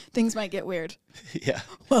Things might get weird. Yeah.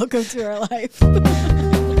 Welcome to our life.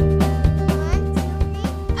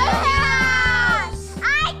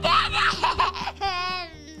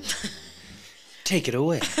 Take it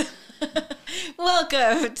away.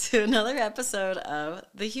 Welcome to another episode of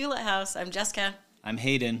The Hewlett House. I'm Jessica. I'm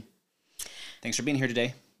Hayden. Thanks for being here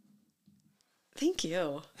today. Thank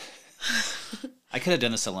you. I could have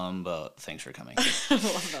done this alone, but thanks for coming.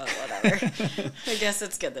 Whatever. I guess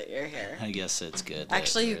it's good that you're here. I guess it's good.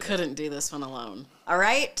 Actually, you couldn't do this one alone. All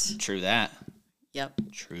right? True that. Yep.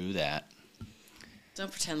 True that.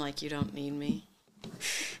 Don't pretend like you don't need me.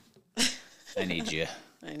 I need you.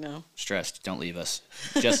 I know. Stressed. Don't leave us.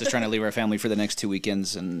 Jess is trying to leave our family for the next 2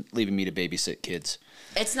 weekends and leaving me to babysit kids.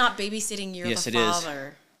 It's not babysitting. You're Yes, the it is.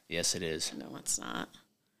 father. Yes, it is. No, it's not.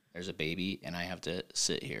 There's a baby, and I have to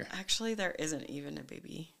sit here. Actually, there isn't even a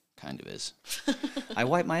baby. Kind of is. I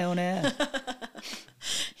wipe my own ass.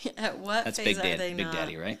 At what That's phase Big are they Daddy, Big not?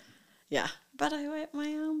 Daddy, right? Yeah. But I wipe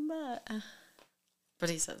my own butt. But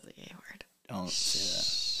he says the A word. Don't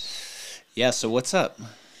say that. Yeah, so what's up?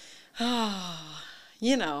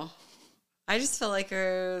 You know, I just feel like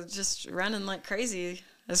we're just running like crazy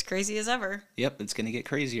as ever. Yep, it's going to get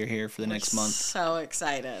crazier here for the next month. So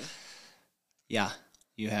excited. Yeah,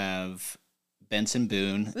 you have Benson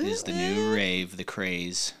Boone is the new rave, the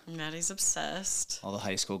craze. Maddie's obsessed. All the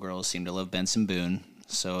high school girls seem to love Benson Boone.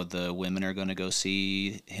 So the women are going to go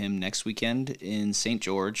see him next weekend in St.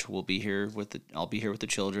 George. I'll be here with the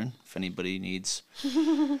children if anybody needs.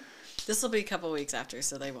 This will be a couple weeks after,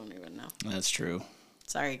 so they won't even know. That's true.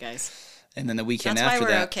 Sorry, guys. And then the weekend That's after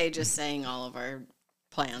why we're that. okay just saying all of our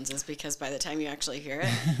plans, is because by the time you actually hear it,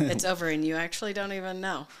 it's over and you actually don't even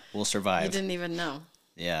know. We'll survive. You didn't even know.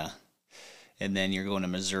 Yeah. And then you're going to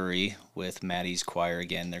Missouri with Maddie's choir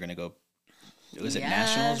again. They're going to go. Was it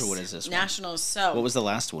Nationals or what is this one? Nationals. So What was the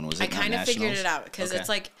last one? Was it I kind of figured it out because Okay. it's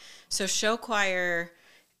like, so show choir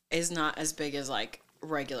is not as big as like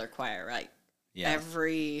regular choir, right? Yeah.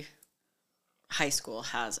 Every high school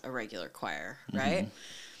has a regular choir, right? Mm-hmm.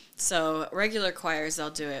 So regular choirs, they'll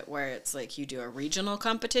do it where it's like you do a regional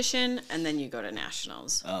competition and then you go to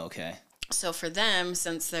nationals. Oh, okay. So for them,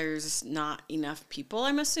 since there's not enough people,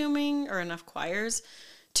 I'm assuming, or enough choirs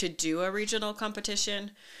to do a regional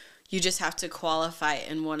competition, you just have to qualify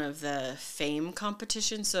in one of the FAME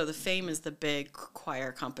competitions. So the FAME is the big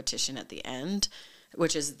choir competition at the end,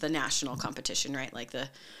 which is the national competition, right? Like the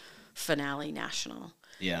finale national.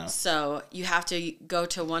 Yeah. So you have to go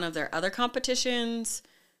to one of their other competitions,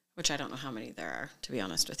 which I don't know how many there are, to be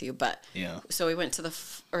honest with you. But Yeah. so we went to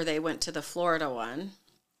they went to the Florida one,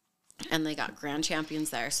 and they got grand champions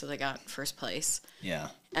there, so they got first place. Yeah.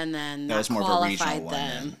 And then That that was more of a regional qualified one,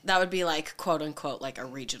 them. then. That would be like quote unquote like a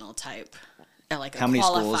regional type, like How many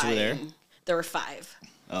schools were there? There were 5.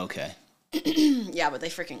 Okay. Yeah, but they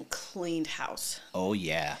freaking cleaned house. Oh,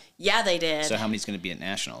 yeah. Yeah, they did. So how many's going to be at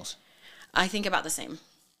Nationals? I think about the same.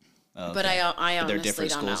 Okay. But I Are honestly there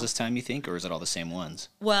different don't schools know. this time, you think, or is it all the same ones?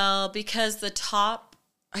 Well, because the top,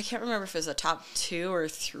 I can't remember if it was the top 2 or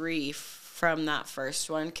 3 from that first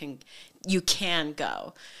one you can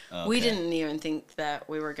go. We Okay. didn't even think that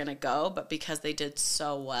we were going to go, but because they did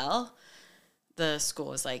so well, the school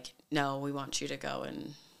was like, no, we want you to go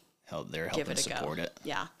and They're give helping it a go. support it.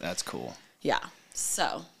 Yeah. That's cool. Yeah. So,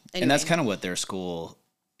 anyway, And that's kind of what their school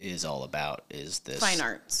is all about, is this. fine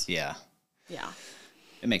arts. Yeah. Yeah.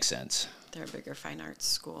 It makes sense. They're a bigger fine arts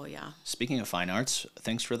school. Yeah. Speaking of fine arts,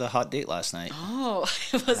 thanks for the hot date last night. Oh,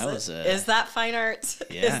 is that fine arts?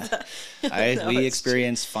 Yeah. No, we it's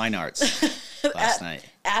experienced fine arts last night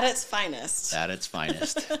at its finest. at its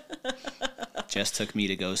finest. Jess took me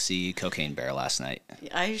to go see Cocaine Bear last night.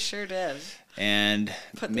 I sure did. And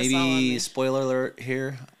Put this all on me. maybe spoiler alert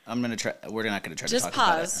here. We're not gonna try Just to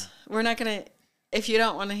talk pause. We're not gonna. If you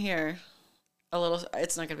don't want to hear a little,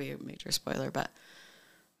 it's not gonna be a major spoiler, but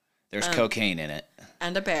There's cocaine in it,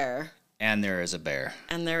 and a bear, and there is a bear.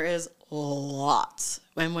 and there is lots.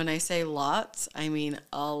 And when I say lots, I mean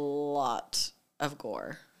a lot of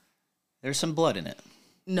gore. There's some blood in it.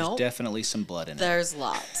 No, Definitely some blood in it. there's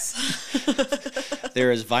lots.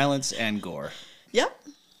 There is violence and gore Yep,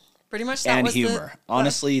 pretty much. That and was humor.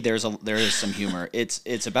 Honestly, there is some humor.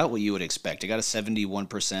 It's about what you would expect. I got a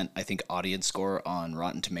 71%, I think, audience score on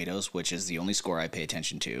Rotten Tomatoes, which is the only score I pay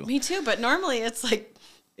attention to. Me too, but normally it's like,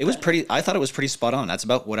 It was pretty. I thought it was pretty spot on. That's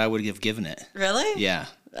about what I would have given it. really? Yeah,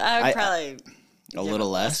 I'd probably a little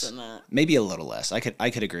less. than that. Maybe a little less. I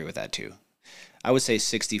could agree with that too. I would say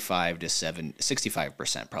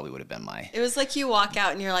 65% probably would have been my. It was like you walk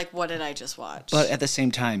out and you're like, what did I just watch? But at the same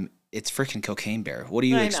time, it's freaking Cocaine Bear. What do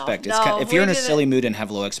you I know. expect? No, If you're in we a didn't- silly mood and have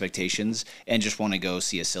low expectations and just want to go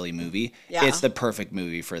see a silly movie, Yeah. it's the perfect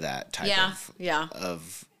movie for that type Yeah.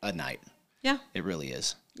 of a night. Yeah. It really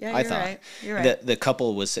is. Yeah, I you're thought. right. You're right. The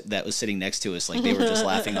couple that was sitting next to us, like they were just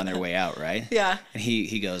laughing on their way out, right? Yeah. And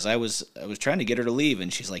he goes, I was trying to get her to leave,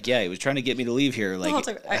 and she's like, yeah, he was trying to get me to leave here like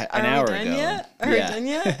an hour Are we done ago. yet? Are we done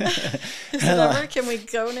yet? Is it over? Can we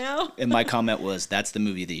go now? And my comment was, that's the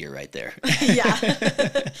movie of the year right there. Yeah.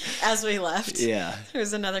 As we left. Yeah. There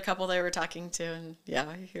was another couple they were talking to, and yeah,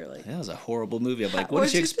 you're like, That was a horrible movie. I'm like, what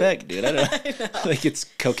What'd did you you expect, dude? I don't know. Like, it's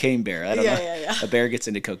Cocaine Bear. I don't know. Yeah. A bear gets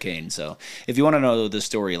into cocaine. So if you want to know the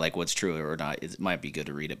story, like what's true or not, it might be good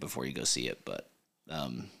to read it before you go see it. But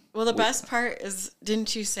well, the best part is,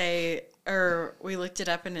 didn't you say, or we looked it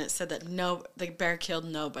up and it said that the bear killed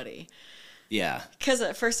nobody. yeah, Because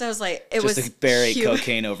at first I was like, it just was the bear ate human.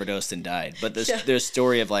 cocaine, overdosed, and died. But Yeah. the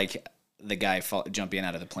story of like the guy jumping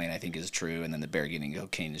out of the plane, I think, is true, and then the bear getting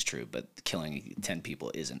cocaine is true, but killing 10 people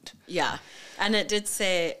isn't. Yeah, and it did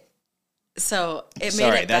say. So it Sorry,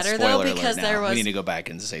 made it that's better spoiler though alert because now. there We was. need to go back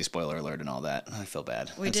and say spoiler alert and all that. I feel bad.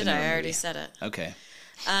 We That's did. another I already movie. said it. Okay.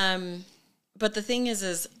 But the thing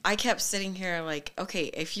is I kept sitting here like, okay,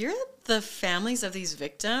 if you're the families of these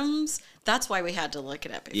victims, that's why we had to look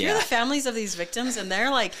it up. If you're Yeah. the families of these victims and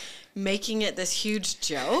they're like making it this huge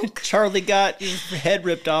joke, Charlie got his head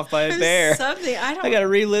ripped off by a or bear. something, I don't. I gotta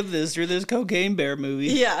relive this through this Cocaine Bear movie.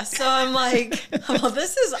 Yeah, so I'm like, well,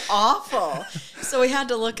 this is awful. So we had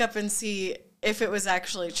to look up and see if it was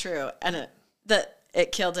actually true, and that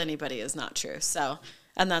it killed anybody is not true. So,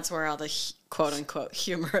 and that's where all the quote unquote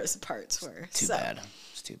humorous parts were. Too So, bad.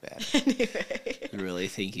 It's too bad. Anyway, Really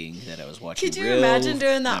thinking that I was watching. could you real... imagine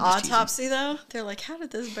doing the No, I'm just teasing. autopsy though? They're like, how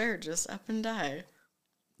did this bear just up and die?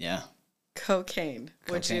 Yeah, Cocaine.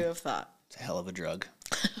 Would you Cocaine. have thought? it's a hell of a drug.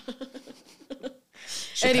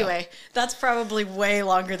 Anyway, that's probably way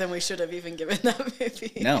longer than we should have even given that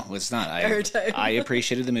movie. No, it's not. Airtime. I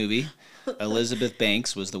appreciated the movie. Elizabeth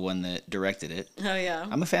Banks was the one that directed it. Oh yeah.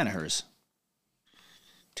 I'm a fan of hers.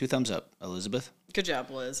 2 thumbs up, Elizabeth. Good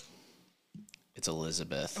job, Liz. It's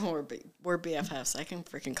Elizabeth. We're BFFs. I can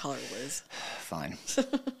freaking call her Liz. Fine.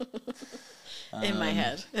 In my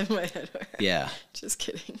head. In my head. Yeah. Just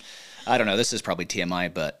kidding. I don't know. This is probably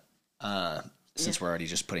TMI, but since we're already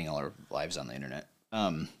just putting all our lives on the internet,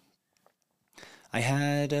 I've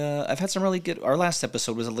had some really good. Our last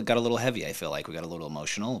episode got a little heavy. I feel like we got a little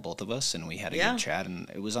emotional, both of us, and we had a Yeah. good chat, and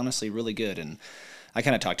it was honestly really good. And I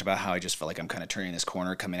kind of talked about how I just felt like I'm kind of turning this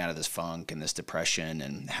corner, coming out of this funk and this depression,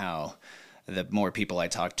 and how the more people I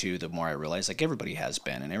talk to, the more I realize like everybody has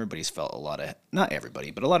been, and everybody's felt not everybody,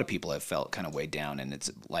 but a lot of people have felt kind of weighed down, and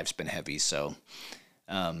life's been heavy. So,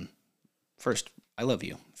 first, I love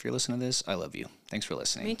you. If you're listening to this, I love you. Thanks for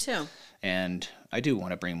listening. Me too. And I do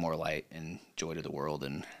want to bring more light and joy to the world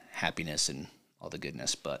and happiness and all the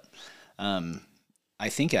goodness. But I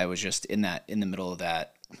think I was just in the middle of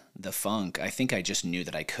the funk. I think I just knew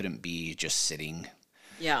that I couldn't be just sitting.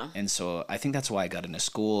 Yeah. And so I think that's why I got into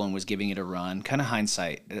school and was giving it a run. Kind of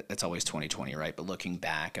hindsight, it's always 20/20, right? But looking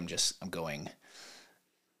back, I'm going,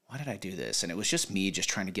 why did I do this? And it was just me just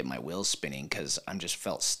trying to get my wheels spinning because I'm just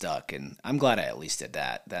felt stuck. And I'm glad I at least did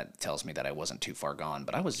that. That tells me that I wasn't too far gone.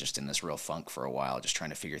 But I was just in this real funk for a while, just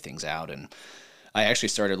trying to figure things out. And I actually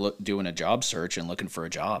started doing a job search and looking for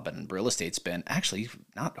a job. And real estate's been actually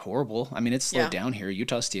not horrible. I mean, it's slowed down here.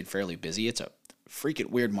 Utah stayed fairly busy. It's a freaking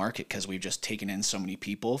weird market because we've just taken in so many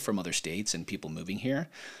people from other states and people moving here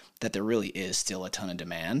that there really is still a ton of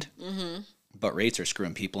demand. Mm-hmm. But rates are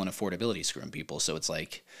screwing people and affordability screwing people. So it's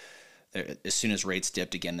like as soon as rates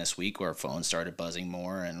dipped again this week, our phones started buzzing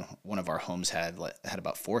more, and one of our homes had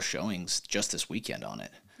about 4 showings just this weekend on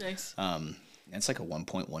it. Nice. It's like a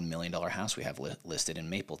 $1.1 million house we have listed in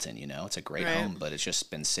Mapleton. You know, it's a great Right. home, but it's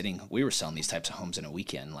just been sitting. We were selling these types of homes in a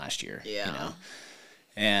weekend last year. Yeah. You know,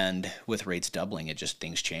 and with rates doubling,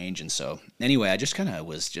 things change. And so anyway, I just kind of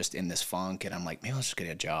was just in this funk, and I'm like, maybe let's just get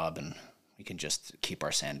a job and we can just keep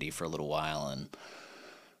our sanity for a little while. And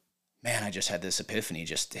man, I just had this epiphany,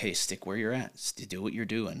 hey, stick where you're at, do what you're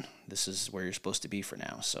doing. This is where you're supposed to be for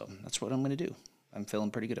now. So that's what I'm going to do. I'm feeling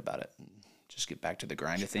pretty good about it. Just get back to the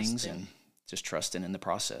grind of things and just trusting in the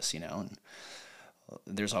process, you know. And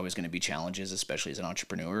there's always going to be challenges, especially as an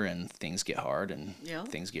entrepreneur, and things get hard and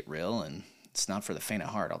things get real, and it's not for the faint of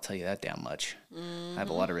heart. I'll tell you that damn much. I have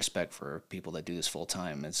a lot of respect for people that do this full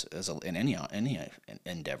time. In any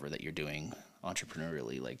endeavor that you're doing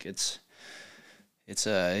entrepreneurially, like it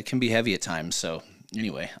can be heavy at times. So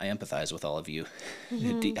anyway, I empathize with all of you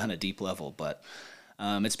on a deep level, but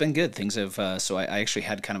It's been good. Things have. So I actually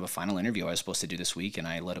had kind of a final interview I was supposed to do this week, and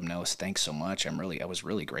I let them know. Thanks so much. I was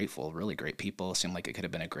really grateful. Really great people. It seemed like it could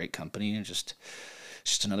have been a great company, and just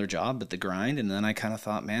another job at the grind. And then I kind of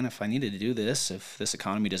thought, man, if I needed to do this, if this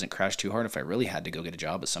economy doesn't crash too hard, if I really had to go get a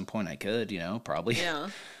job at some point, I could. Probably. Yeah.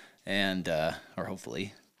 And or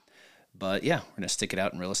hopefully. But yeah, we're gonna stick it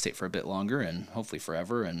out in real estate for a bit longer, and hopefully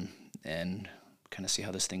forever, and kind of see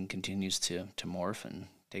how this thing continues to morph and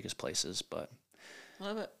take us places. But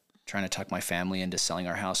Love it. trying to tuck my family into selling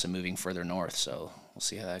our house and moving further north, so we'll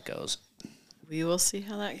see how that goes. We will see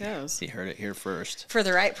how that goes. You heard it here first. For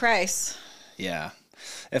the right price. Yeah.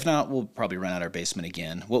 If not, we'll probably rent out our basement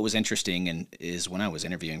again. What was interesting is when I was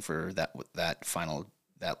interviewing for that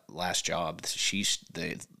last job,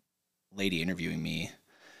 the lady interviewing me,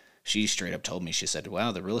 she straight up told me, she said,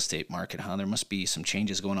 wow, the real estate market, huh? There must be some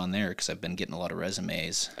changes going on there because I've been getting a lot of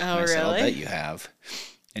resumes. Oh, and I said, I'll really? bet you have.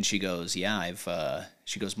 And she goes, yeah,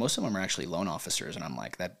 she goes, most of them are actually loan officers. And I'm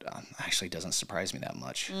like, that actually doesn't surprise me that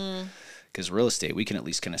much. Because real estate, we can at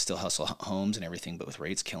least kind of still hustle homes and everything, but with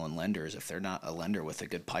rates killing lenders, if they're not a lender with a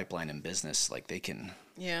good pipeline in business, like they can.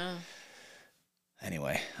 Yeah.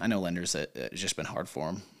 Anyway, I know lenders that it's just been hard for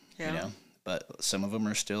them, Yeah. but some of them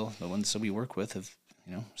are still, the ones that we work with have,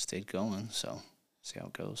 stayed going. So see how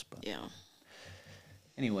it goes. But Yeah.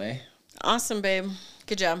 anyway. Awesome, babe.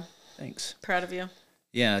 Good job. Thanks. Proud of you.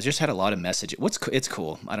 Yeah, I just had a lot of messages. It's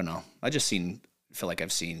cool. I don't know. Feel like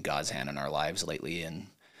I've seen God's hand in our lives lately, and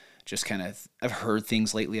just kind of, I've heard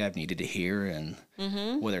things lately I've needed to hear, and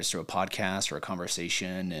whether it's through a podcast or a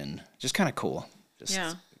conversation, and just kind of cool. Just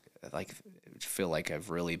like, feel like I've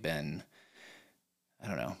really been, I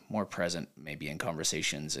don't know, more present maybe in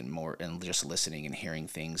conversations and more and just listening and hearing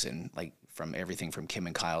things, and like from everything from Kim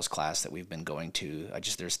and Kyle's class that we've been going to,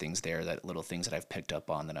 there's things there, that little things that I've picked up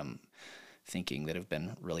on that I'm thinking that have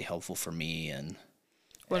been really helpful for me. And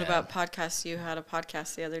what about podcasts? You had a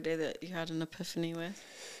podcast the other day that you had an epiphany with.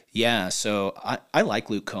 Yeah, so I like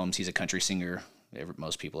Luke Combs. He's a country singer.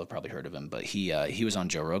 Most people have probably heard of him, but he was on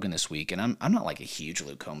Joe Rogan this week, and I'm not like a huge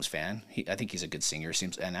Luke Combs fan. I think he's a good singer.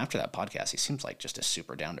 And after that podcast, he seems like just a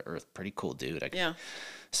super down to earth, pretty cool dude. Yeah.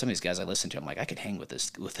 Some of these guys I listen to, I'm like, I could hang with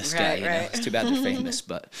this Right, guy. right. It's too bad they're famous,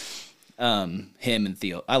 but him and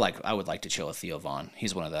Theo, I would like to chill with Theo Vaughn.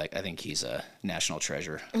 He's one of the, I think he's a national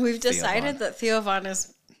treasure. We've Theo decided Von. that Theo Vaughn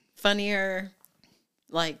is funnier,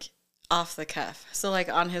 like off the cuff. So like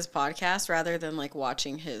on his podcast rather than like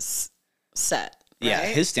watching his set. Right? Yeah,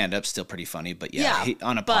 his stand-up's still pretty funny, but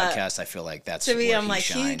on a but podcast, I feel like that's to me, where I'm like,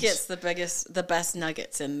 shines. he gets the best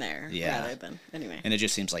nuggets in there. Yeah. Rather than, anyway. And it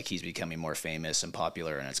just seems like he's becoming more famous and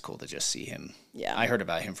popular, and it's cool to just see him. Yeah. I heard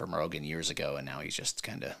about him from Rogan years ago, and now he's just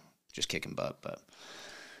kind of just kicking butt. But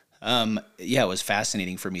it was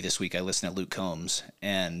fascinating for me this week. I listened to Luke Combs,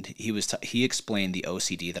 and he explained the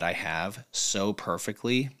OCD that I have so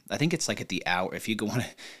perfectly. I think it's like at the hour. If you go on,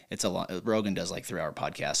 it's a long. Rogan does like 3-hour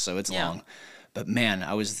podcasts, so it's long. But man,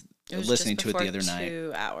 I was listening to it the other night.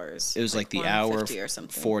 2 hours. It was like the hour, 150 or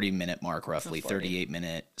something. 40-minute mark, roughly 40.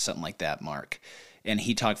 38-minute, something like that mark. And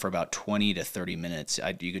he talked for about 20 to 30 minutes.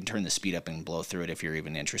 You can turn the speed up and blow through it if you're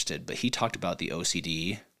even interested. But he talked about the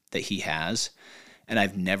OCD that he has, and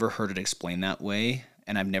I've never heard it explained that way.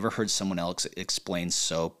 And I've never heard someone else explain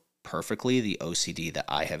so perfectly the OCD that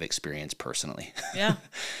I have experienced personally. Yeah.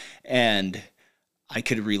 And I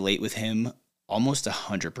could relate with him almost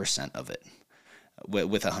 100% of it.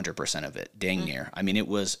 With 100% of it, dang near. I mean, it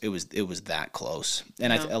was that close,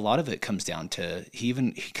 and a lot of it comes down to he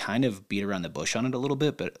kind of beat around the bush on it a little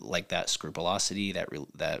bit, but like that scrupulosity, that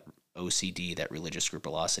OCD, that religious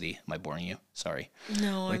scrupulosity. Am I boring you? Sorry.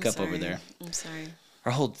 No, Wake I'm up sorry. over there. I'm sorry.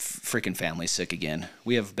 Our whole freaking family's sick again.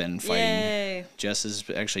 We have been fighting. Yay. Jess has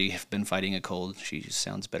actually been fighting a cold. She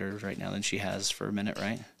sounds better right now than she has for a minute,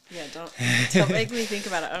 right? Yeah, don't make me think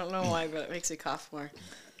about it. I don't know why, but it makes me cough more.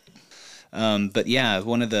 But yeah,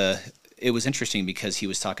 it was interesting because he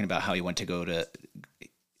was talking about how he went to go to,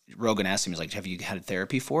 Rogan asked him, he's like, have you had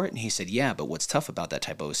therapy for it? And he said, yeah, but what's tough about that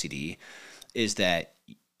type of OCD is that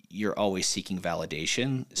you're always seeking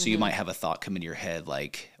validation. So you might have a thought come into your head,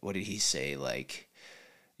 like, what did he say? Like,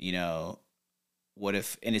 what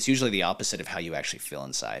if, and it's usually the opposite of how you actually feel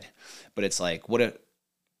inside, but it's like, what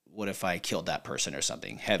if I killed that person or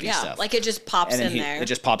something heavy stuff? Like it just pops and then in there. It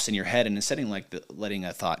just pops in your head, and instead of letting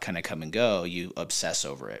a thought kind of come and go, you obsess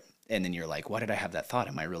over it. And then you're like, why did I have that thought?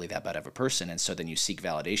 Am I really that bad of a person? And so then you seek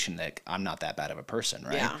validation that I'm not that bad of a person,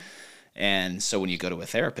 right? Yeah. And so when you go to a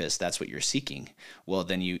therapist, that's what you're seeking. Well,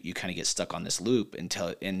 then you kind of get stuck on this loop and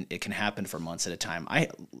it can happen for months at a time.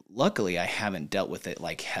 Luckily I haven't dealt with it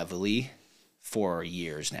like heavily for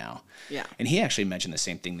years now. Yeah. And he actually mentioned the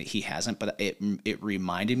same thing that he hasn't, but it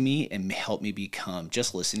reminded me and helped me become,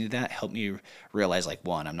 just listening to that helped me realize, like,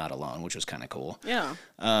 one, I'm not alone, which was kind of cool. Yeah.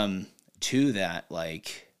 Two, that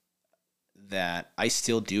I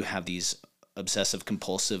still do have these obsessive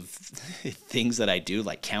compulsive things that I do,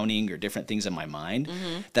 like counting or different things in my mind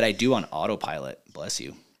that I do on autopilot. Bless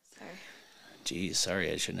you. Sorry. Geez,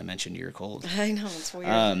 sorry, I shouldn't have mentioned you're cold. I know, it's weird.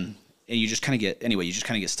 And you just kind of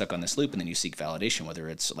get stuck on this loop, and then you seek validation, whether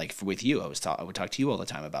it's like with you, I would talk to you all the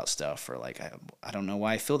time about stuff, or like, I don't know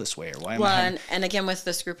why I feel this way, or why am I and again, with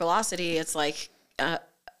the scrupulosity, it's like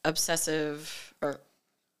obsessive, or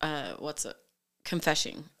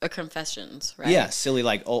confessions, right? Yeah, silly,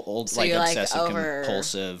 like old So like you're, like, obsessive, over-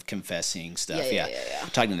 compulsive confessing stuff. Yeah.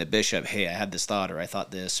 Talking to the bishop, hey, I had this thought, or I thought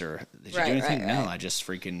this, or did you do anything? No, I just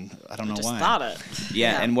freaking, I don't know Just why. thought it.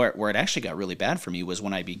 Yeah, and where it actually got really bad for me was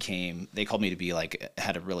when they called me to be like,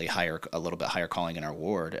 had a little bit higher calling in our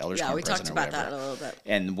ward, elders Yeah, quorum we talked president or about whatever. that a little bit.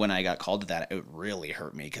 And when I got called to that, it really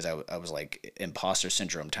hurt me because I was like imposter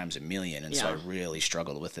syndrome times a million. And so I really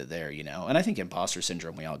struggled with it there, And I think imposter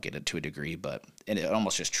syndrome, we all get it to a degree, but it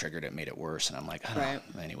almost just triggered it, made it worse. And I'm like, I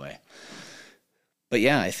don't know. Anyway. But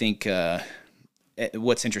yeah, I think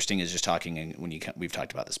what's interesting is just talking, and we've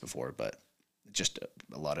talked about this before, but just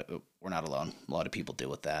we're not alone. A lot of people deal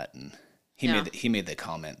with that. And he made the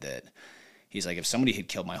comment that he's like, if somebody had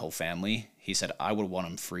killed my whole family, he said, I would want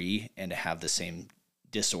them free and to have the same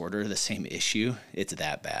disorder, the same issue. It's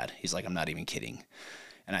that bad. He's like, I'm not even kidding.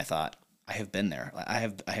 And I thought, I have been there. I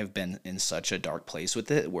have been in such a dark place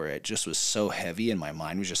with it, where it just was so heavy, and my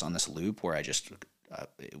mind was just on this loop where I just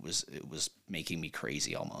it was making me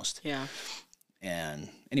crazy almost. Yeah. And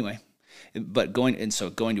anyway, but going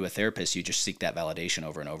to a therapist, you just seek that validation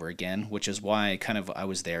over and over again, which is why I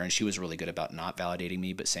was there, and she was really good about not validating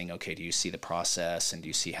me, but saying, okay, do you see the process, and do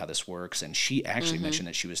you see how this works? And she actually mentioned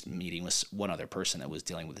that she was meeting with one other person that was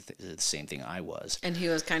dealing with the same thing I was. And he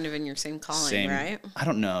was kind of in your same calling, right? I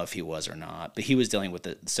don't know if he was or not, but he was dealing with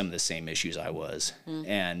some of the same issues I was.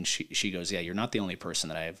 And she goes, yeah, you're not the only person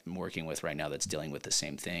that I'm working with right now that's dealing with the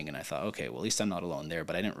same thing. And I thought, okay, well, at least I'm not alone there.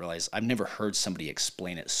 But I didn't realize, I've never heard somebody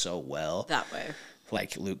explain it so well. That way.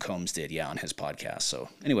 Like Luke Combs did, on his podcast. So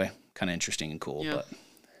anyway, kind of interesting and cool. Yeah.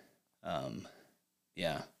 But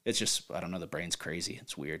yeah, it's just, I don't know, the brain's crazy.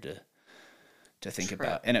 It's weird to think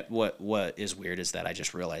about. And what is weird is that I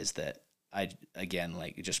just realized that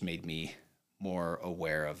it just made me more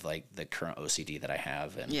aware of like the current OCD that I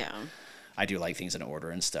have. And I do like things in order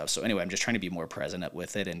and stuff. So anyway, I'm just trying to be more present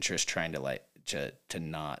with it, and just trying to to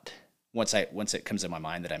not, once it comes in my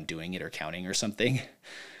mind that I'm doing it or counting or something,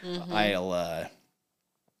 I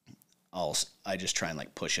just try and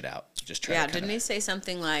like push it out. Just try. Didn't he say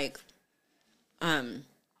something like,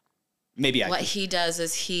 maybe what he does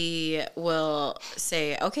is he will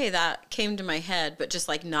say, okay, that came to my head, but just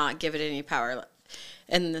like not give it any power,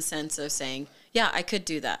 in the sense of saying, yeah, I could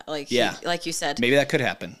do that. Like, like you said, maybe that could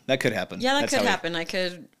happen. Yeah, that could happen. I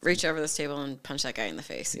could reach over this table and punch that guy in the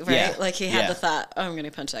face. Right? Yeah. Like he had the thought, oh, I'm going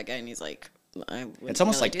to punch that guy. And he's like, it's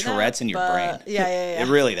almost like Tourette's in your brain. Yeah. It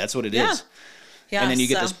really, that's what it is. Yeah, and then you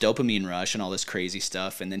get this dopamine rush and all this crazy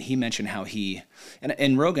stuff. And then he mentioned how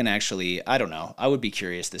and Rogan actually, I don't know, I would be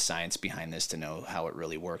curious the science behind this to know how it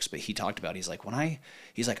really works. But he talked about, he's like,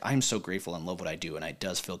 I'm so grateful and love what I do, and it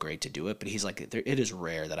does feel great to do it. But he's like, it is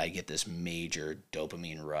rare that I get this major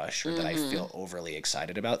dopamine rush, or that I feel overly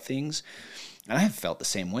excited about things. And I have felt the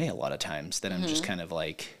same way a lot of times, that I'm just kind of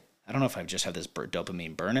like, I don't know if I just have this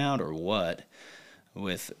dopamine burnout or what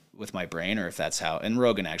with my brain, or if that's how. And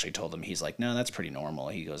Rogan actually told him, he's like, no, that's pretty normal.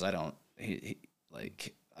 He goes, I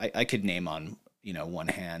could name on one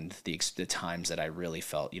hand the times that I really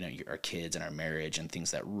felt, our kids and our marriage and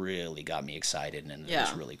things that really got me excited, and it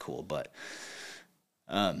was really cool. But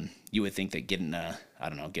you would think that getting a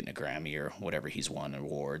Grammy or whatever he's won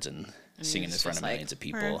awards and singing in front of millions of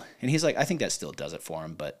people, and he's like, I think that still does it for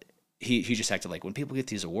him. But he just acted like, when people get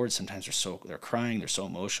these awards, sometimes they're crying, they're so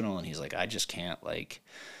emotional, and he's like, I just can't, I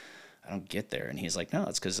don't get there. And he's like, no,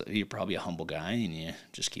 it's because you're probably a humble guy, and you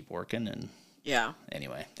just keep working. And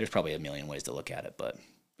anyway, there's probably a million ways to look at it, but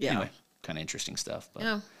anyway, kind of interesting stuff.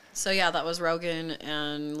 But. So that was Rogan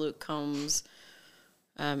and Luke Combs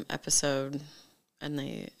episode, and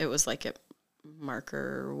it was like at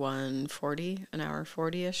marker 140, an hour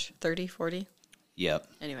 40-ish, 30, 40. Yep.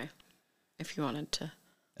 Anyway, if you wanted to.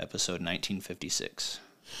 Episode 1956.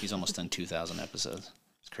 He's almost done 2,000 episodes.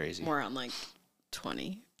 It's crazy. More on like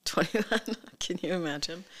 20, 21. Can you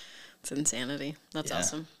imagine? It's insanity. That's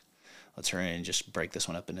awesome. Let's hurry and just break this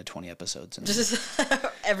one up into 20 episodes. And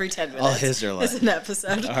every 10 minutes. All his are is an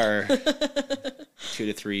episode. are 2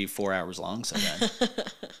 to 3, 4 hours long sometimes.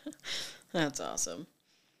 That's awesome.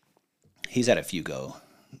 He's had a few go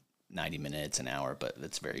 90 minutes, an hour, but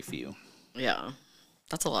it's very few. Yeah.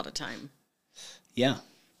 That's a lot of time. Yeah.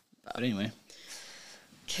 But anyway,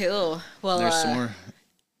 Cool. Well, there's some more.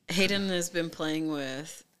 Hayden has been playing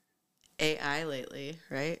with AI lately,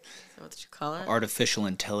 right? Is that what you call it? Artificial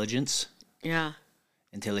intelligence. Yeah.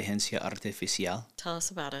 Inteligencia artificial. Tell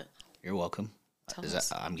us about it. You're welcome. Tell Is us.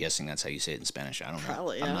 that, I'm guessing that's how you say it in Spanish. I don't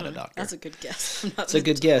Probably. know. I'm yeah. not a doctor. That's a good guess. I'm not It's a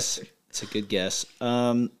good guess. It's a good guess.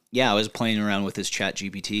 Yeah, I was playing around with this Chat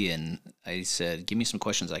GPT, and I said, "Give me some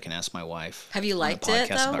questions I can ask my wife." Have you on a liked it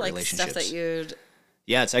podcast though? about Like stuff that you'd.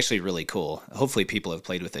 Yeah, it's actually really cool. Hopefully, people have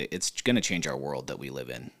played with it. It's going to change our world that we live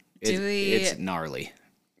in. It's gnarly.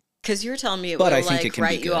 Because you were telling me it But would I think like it can be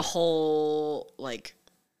write you a good. whole like.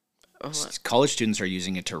 College students are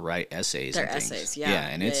using it to write essays. Their and things. essays, yeah. Yeah,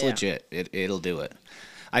 and it's Yeah. legit. It'll do it.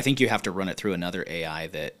 I think you have to run it through another AI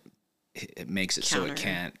that it makes it so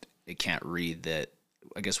Counter. it can't read that.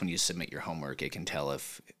 I guess when you submit your homework, it can tell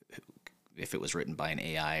if it was written by an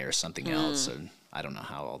AI or something else. And I don't know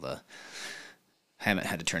how all the. I haven't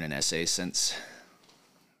had to turn in essays since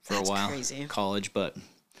for That's a while crazy. college, but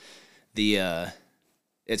the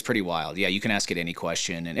it's pretty wild. Yeah, you can ask it any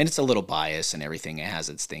question, and it's a little biased and everything. It has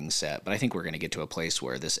its things set, but I think we're going to get to a place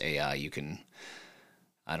where this AI, you can,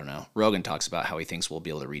 I don't know. Rogan talks about how he thinks we'll be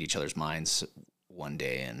able to read each other's minds one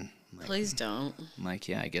day, and Please don't. I'm like,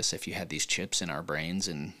 yeah, I guess if you had these chips in our brains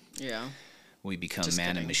and Yeah. we become Just man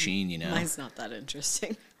kidding. and machine, you know. Mine's not that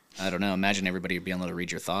interesting. I don't know. Imagine everybody being able to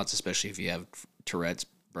read your thoughts, especially if you have Tourette's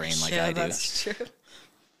brain like yeah, I do. that's true.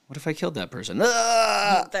 What if I killed that person?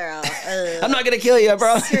 Ah! They're out. I'm not gonna kill you,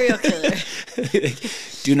 bro. Serial killer.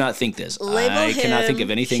 Do not think this. Label I cannot him. think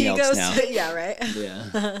of anything He else goes now. to- yeah, right.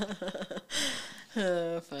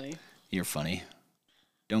 Yeah, Funny. you're funny.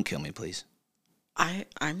 Don't kill me, please.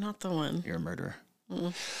 I'm not the one. You're a murderer.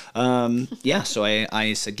 Mm. Yeah, so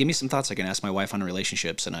I said, give me some thoughts I can ask my wife on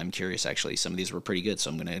relationships, and I'm curious, actually. Some of these were pretty good, so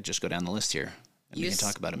I'm going to just go down the list here. And we You can s-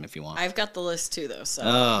 talk about them if you want. I've got the list too, though. So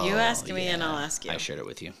Oh, you ask me and yeah. I'll ask you. I shared it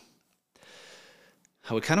with you.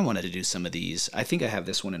 I would kind of wanted to do some of these. I think I have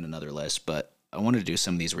this one in another list, but I wanted to do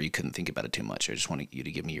some of these where you couldn't think about it too much. I just wanted you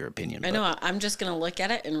to give me your opinion. I know. I'm just gonna look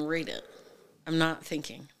at it and read it. I'm not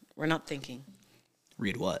thinking. We're not thinking.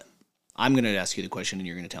 Read what? I'm going to ask you the question, and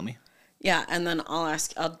you're going to tell me. Yeah, and then I'll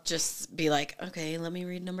just be like, okay, let me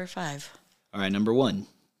read number 5. All right, number 1.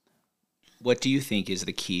 What do you think is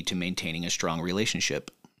the key to maintaining a strong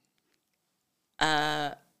relationship?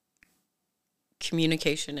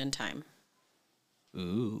 Communication and time.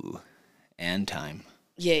 Ooh, and time.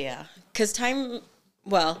 Yeah. Because time,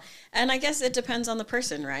 well, and I guess it depends on the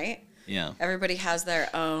person, right? Yeah. Everybody has their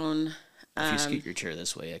own. If you scoot your chair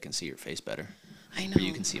this way, I can see your face better. I know. Or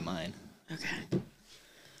you can see mine. Okay.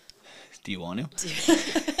 Do you want to?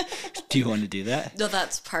 Do you want to do that? No,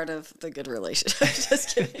 that's part of the good relationship.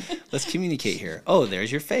 Just kidding. Let's communicate here. Oh,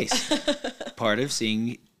 there's your face. Part of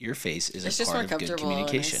seeing your face is It's a just more part of good comfortable when I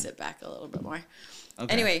communication. sit back a little bit more.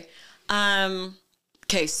 Okay. Anyway,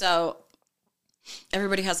 okay, so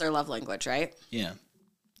everybody has their love language, right? Yeah.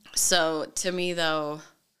 So to me, though,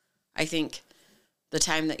 I think the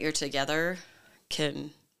time that you're together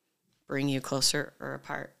can bring you closer or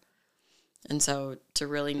apart. And so to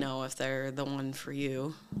really know if they're the one for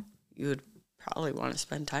you, you would probably want to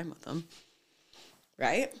spend time with them,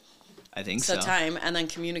 right? I think So so. time and then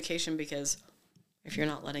communication, because if you're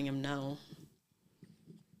not letting them know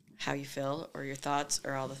how you feel or your thoughts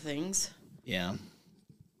or all the things, Yeah.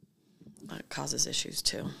 that causes issues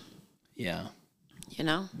too, Yeah. you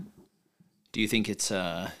know? Do you think it's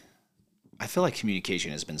I feel like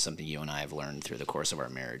communication has been something you and I have learned through the course of our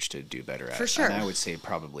marriage to do better at. For sure. And I would say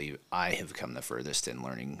probably I have come the furthest in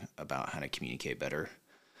learning about how to communicate better.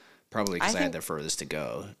 Probably because I had think- the furthest to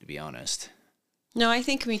go, to be honest. No, I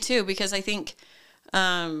think me too, because I think,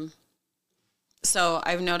 so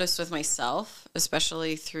I've noticed with myself,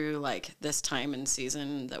 especially through like this time and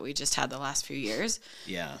season that we just had the last few years,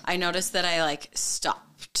 Yeah. I noticed that I like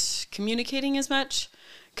stopped communicating as much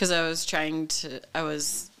because I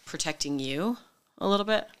was protecting you a little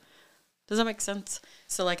bit. Does that make sense?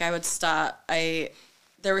 So like I would stop, there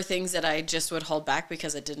were things that I just would hold back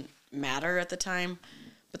because it didn't matter at the time.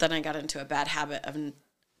 But then I got into a bad habit of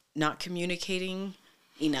not communicating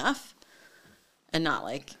enough and not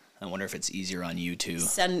like I wonder if it's easier on you too.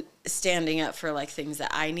 standing up for like things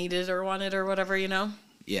that I needed or wanted or whatever, you know?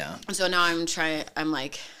 Yeah. So now I'm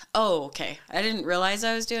like, oh, okay. I didn't realize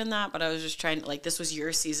I was doing that, but I was just trying to, like, this was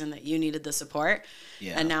your season that you needed the support.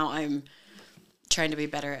 Yeah. And now I'm trying to be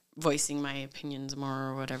better at voicing my opinions more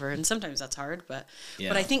or whatever. And sometimes that's hard, but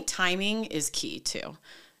Yeah. I think timing is key too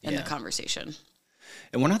in the Yeah. conversation.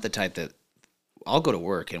 And we're not the type that I'll go to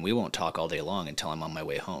work and we won't talk all day long until I'm on my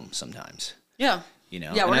way home sometimes. Yeah. You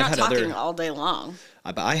know, Yeah, and we're I've not had talking other- all day long.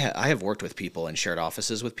 But I have worked with people and shared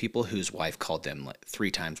offices with people whose wife called them like 3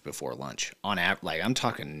 times before lunch on like I'm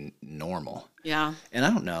talking normal. Yeah. And I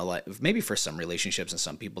don't know, like maybe for some relationships and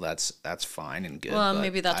some people that's fine and good. Well, but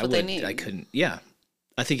maybe that's I what they would- need. I couldn't. Yeah,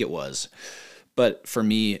 I think it was, but for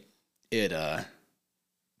me, it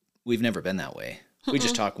we've never been that way. We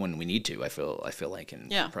just talk when we need to. I feel like, and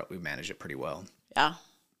Yeah. we manage it pretty well. Yeah.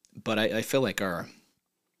 But I feel like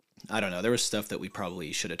I don't know, there was stuff that we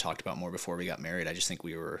probably should have talked about more before we got married. I just think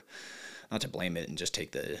we were, not to blame it and just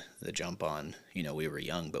take the jump on, you know, we were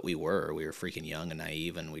young, but we were freaking young and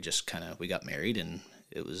naive, and we just we got married and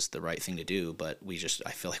it was the right thing to do. But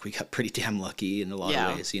I feel like we got pretty damn lucky in a lot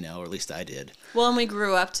Yeah. of ways, you know, or at least I did. Well, and we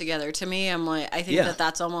grew up together. To me, I think Yeah.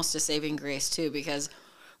 that's almost a saving grace too, because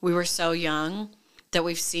we were so young that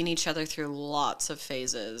we've seen each other through lots of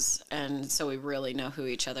phases. And so we really know who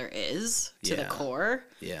each other is to the Yeah. core.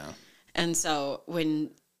 Yeah. And so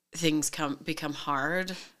when things become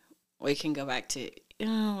hard, we can go back to,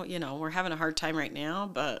 you know, we're having a hard time right now,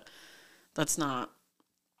 but that's not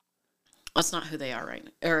who they are right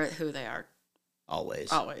now, or who they are Always.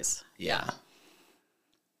 always. Yeah.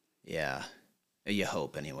 Yeah. You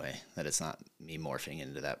hope anyway that it's not me morphing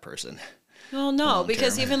into that person. Well, no, long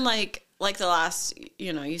because term. even like the last,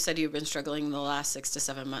 you know, you said you've been struggling the last 6 to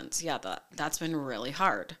 7 months. Yeah, that's been really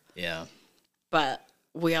hard. Yeah. But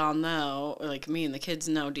we all know, like me and the kids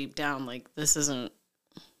know deep down, like this isn't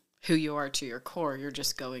who you are to your core. You're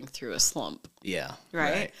just going through a slump, Yeah.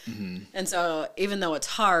 right? Mm-hmm. And so even though it's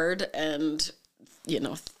hard and, you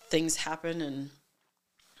know, things happen and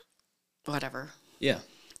whatever, Yeah.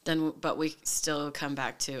 but we still come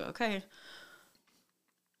back to, okay,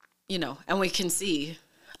 you know, and we can see,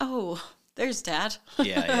 oh, there's Dad. Yeah,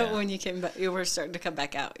 yeah. When you came back, you were starting to come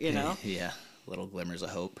back out, you know? Yeah, little glimmers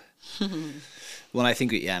of hope. Well, I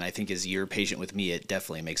think, and I think as you're patient with me, it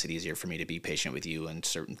definitely makes it easier for me to be patient with you on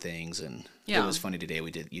certain things. And Yeah. it was funny today.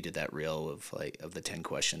 You did that reel of the 10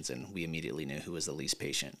 questions, and we immediately knew who was the least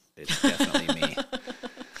patient. It's definitely me,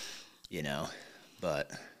 you know.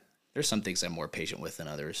 But there's some things I'm more patient with than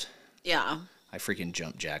others. Yeah. I freaking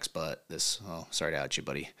jumped Jack's butt. Sorry to out you,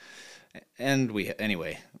 buddy. And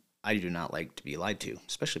anyway, I do not like to be lied to,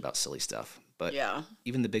 especially about silly stuff. But Yeah.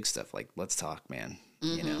 even the big stuff, like, let's talk, man.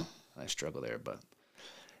 You know, I struggle there,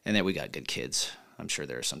 and then we got good kids. I'm sure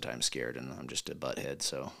they're sometimes scared, and I'm just a butthead,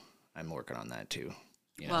 so I'm working on that too.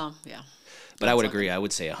 You know? Well, yeah. But I would agree. I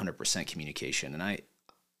would say 100% communication. And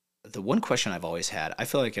the one question I've always had, I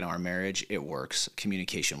feel like in our marriage, it works.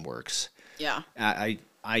 Communication works. Yeah.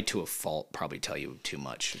 I to a fault probably tell you too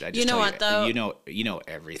much. I just You know tell what, though? You know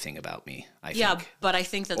everything about me. I Yeah, think. but I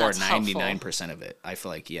think Or that's 99% helpful. of it. I feel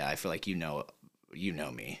like you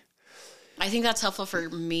know me. I think that's helpful for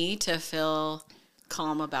me to feel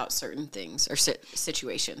calm about certain things or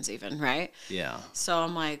situations even, right? Yeah. So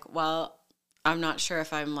I'm like, well, I'm not sure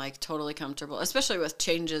if I'm like totally comfortable, especially with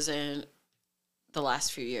changes in the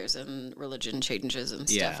last few years and religion changes and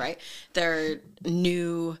stuff, Yeah. right? There are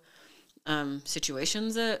new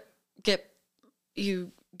situations that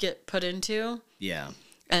you get put into. Yeah.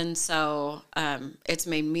 And so it's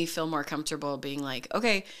made me feel more comfortable being like,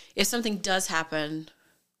 okay, if something does happen,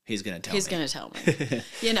 He's going to tell he's me. going to tell me.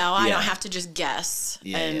 You know, I Yeah. don't have to just guess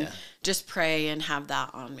Yeah, and yeah. just pray and have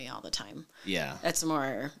that on me all the time. Yeah. It's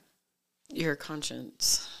more your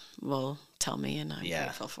conscience will tell me, and I'm Yeah.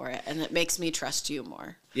 grateful for it. And it makes me trust you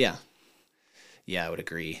more. Yeah. Yeah, I would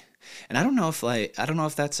agree. And I don't know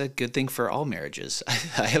if that's a good thing for all marriages.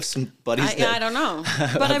 I have some buddies I don't know.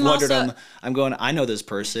 But I've I'm wondered, also... I'm going, I know this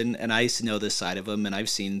person and I know this side of them and I've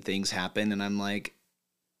seen things happen and I'm like,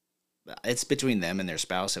 it's between them and their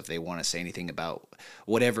spouse if they want to say anything about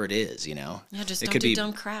whatever it is, you know? Yeah, just it don't could do be,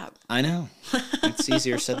 dumb crap. I know. It's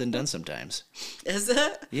easier said than done sometimes. Is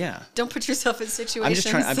it? Yeah. Don't put yourself in situations.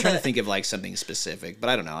 I'm trying to that- think of like something specific, but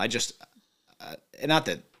I don't know. I just, not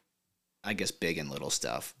that, I guess big and little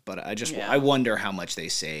stuff, but Yeah. I wonder how much they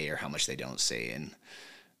say or how much they don't say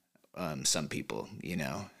in some people, you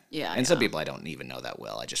know? Yeah. And some yeah. people I don't even know that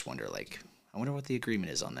well. I just wonder, like, I wonder what the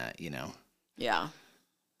agreement is on that, you know? Yeah.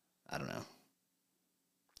 I don't know.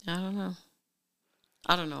 I don't know.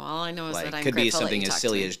 I don't know. All I know is Like, that I'm could be grateful that something you as talked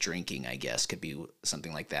silly to me. as drinking, I guess. Could be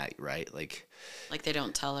something like that, right? Like, Like they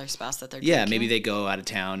don't tell their spouse that they're yeah, drinking. maybe they go out of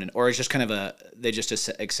town, or it's just kind of they just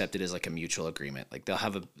accept it as like a mutual agreement. Like they'll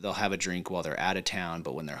have a drink while they're out of town,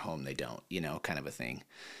 but when they're home, they don't. Kind of a thing.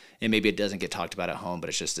 And maybe it doesn't get talked about at home, but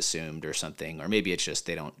it's just assumed or something. Or maybe it's just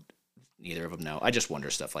they don't. Neither of them know. I just wonder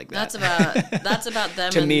stuff like that. That's about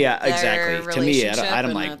them. To me, and their exactly. To me, relationship, I'm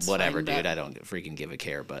and like, that's whatever, fine, dude. but- I don't freaking give a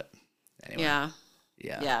care. But anyway, Yeah.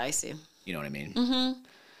 yeah, I see. you know what I mean. Mm-hmm.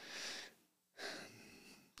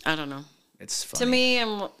 I don't know. It's funny. To me,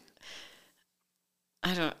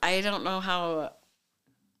 I don't know how.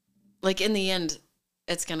 Like in the end,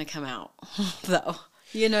 it's gonna come out, though.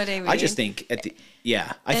 You know what I mean? I just think I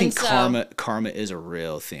And think so- karma is a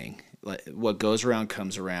real thing. Like what goes around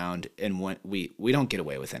comes around, and when we don't get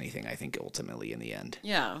away with anything. I think ultimately in the end,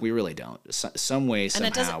 Yeah. we really don't. Some way, And somehow,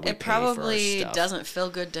 it doesn't. we It pay for our probably stuff. doesn't feel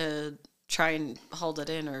good to try and hold it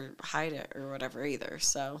in or hide it or whatever either.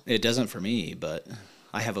 So It doesn't for me, but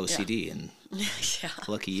I have OCD, and yeah.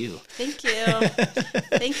 lucky you. Thank you.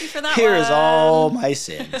 Thank you for that. Here's one. all my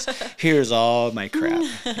sins. Here's all my crap.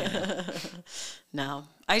 Yeah. No,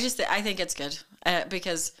 I think it's good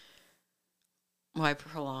because why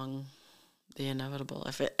prolong the inevitable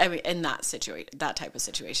in that type of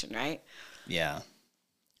situation, right? Yeah,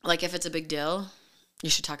 Like if it's a big deal, you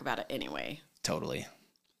should talk about it anyway. totally.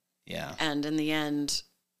 Yeah. And in the end,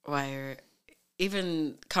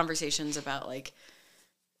 even conversations about like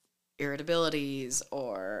irritabilities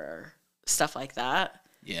or stuff like that,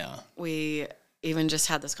 Yeah. we even just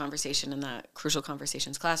had this conversation in that Crucial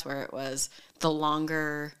Conversations class where it was the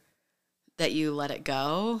longer that you let it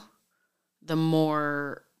go, the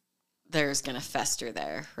more there's going to fester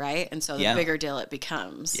there, right? And so the Yeah. bigger deal it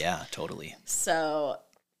becomes. Yeah, totally. So,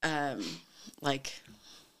 like,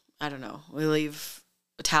 I don't know, we leave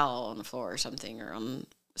a towel on the floor or something or on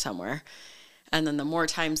somewhere. And then the more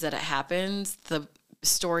times that it happens, the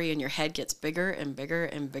story in your head gets bigger and bigger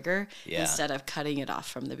and bigger Yeah. instead of cutting it off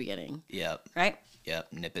from the beginning, Yep. right?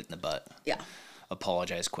 Yep. Nip it in the butt. Yeah.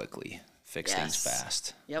 Apologize quickly. Fix things Yes.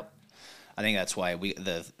 fast. Yep. I think that's why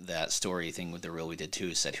that story thing with the reel we did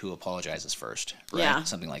too said who apologizes first, right? Yeah.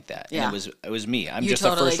 Something like that. Yeah. And it was me. I'm You just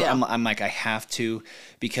totally the do. first. I'm like I have to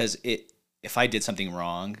because if I did something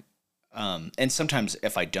wrong, and sometimes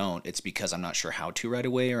if I don't, it's because I'm not sure how to right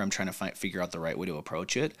away, or I'm trying to figure out the right way to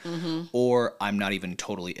approach it, or I'm not even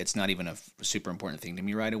it's not even a super important thing to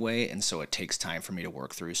me right away, and so it takes time for me to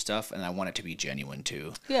work through stuff, and I want it to be genuine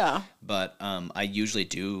too. Yeah. But I usually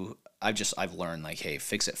do. I've learned like, hey,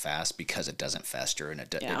 fix it fast because it doesn't fester, and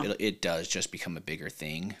it does just become a bigger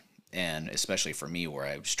thing. And especially for me, where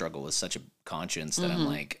I struggle with such a conscience that I'm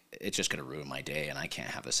like, it's just gonna ruin my day, and I can't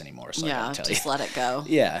have this anymore. So I Yeah. gotta tell Just you, let it go.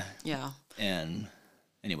 yeah. Yeah. And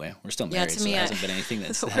anyway, we're still Yeah, married, to so me, it hasn't been anything that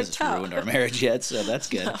it has worked out. ruined our marriage yet. So that's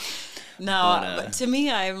good. No, but to me,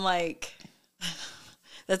 I'm like,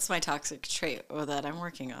 that's my toxic trait that I'm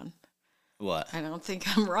working on. What? I don't think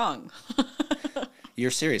I'm wrong. You're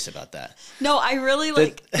serious about that? No, I really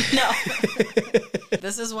no.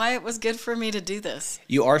 This is why it was good for me to do this.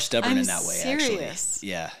 You are stubborn I'm in that way, serious. actually.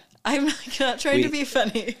 Yeah. I'm not trying to be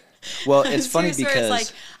funny. Well, it's I'm funny serious where because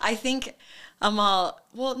it's like I think I'm all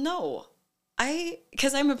no.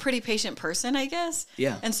 Because I'm a pretty patient person, I guess.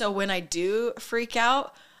 Yeah. And so when I do freak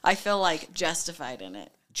out, I feel like justified in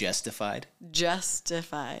it. justified.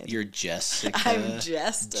 Justified. You're Jessica. I'm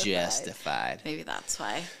justified. Justified. Maybe that's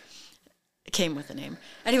why it came with a name.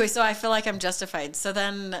 Anyway, so I feel like I'm justified. So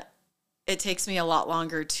then it takes me a lot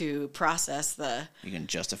longer to process You can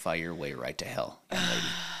justify your way right to hell, young lady.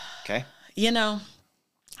 Okay.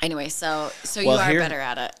 Anyway, so Well, you are here- better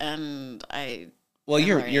at it, and Well, I'm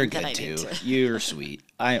you're learning that I good need too. to. You're sweet.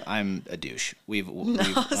 I'm a douche. We've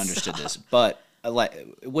understood this, but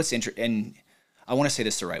what's interesting, and I want to say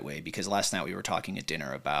this the right way because last night we were talking at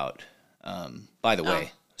dinner about. By the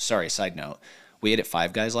way, sorry. Side note. We ate at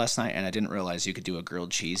Five Guys last night, and I didn't realize you could do a grilled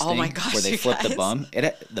cheese thing my gosh, where they you flip the guys. bum.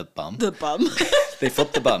 The bum. the bum. They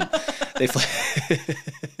flip the bum. They flip.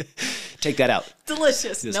 Take that out.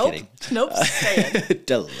 Delicious. Just nope. kidding. Nope. Staying.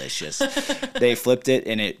 Delicious. They flipped it,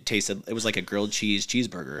 and it was like a grilled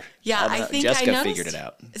cheeseburger. Yeah, don't I know. think Jessica I noticed, figured it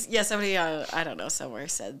out. Yeah, somebody, I don't know, somewhere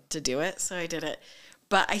said to do it, so I did it.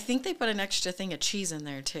 But I think they put an extra thing of cheese in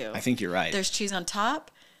there, too. I think you're right. There's cheese on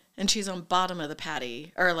top and cheese on bottom of the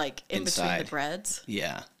patty, or like in between Inside. the breads.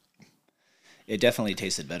 Yeah. It definitely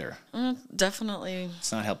tasted better. Definitely.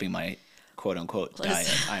 It's not helping my quote unquote diet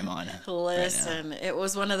I'm on. Right now. Listen, it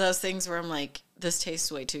was one of those things where I'm like, this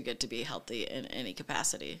tastes way too good to be healthy in any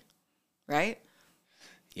capacity. Right?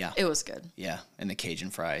 Yeah. It was good. Yeah, and the Cajun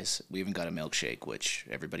fries. We even got a milkshake, which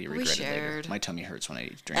everybody regretted later. shared. My tummy hurts when I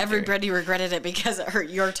drink dairy. Everybody regretted it because it hurt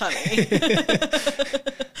your tummy.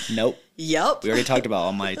 Nope. Yep. We already talked about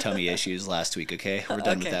all my tummy issues last week, okay? We're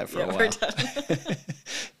done with that for a while. We're done.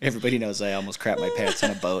 Everybody knows I almost crapped my pants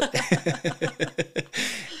on a boat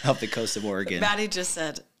off the coast of Oregon. Maddie just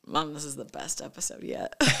said, Mom, this is the best episode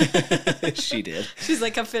yet. She did. She's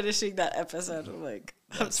like, I'm finishing that episode. I'm like,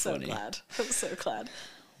 I'm That's so funny. glad. I'm so glad.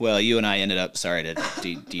 Well, you and I ended up, sorry to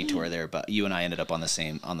detour there, but you and I ended up on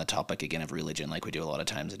the topic again of religion, like we do a lot of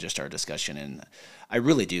times in just our discussion. And I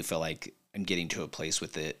really do feel like I'm getting to a place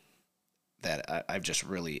with it that I've just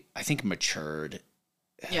really, I think matured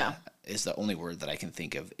Yeah. is the only word that I can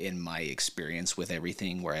think of in my experience with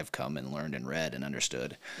everything, where I've come and learned and read and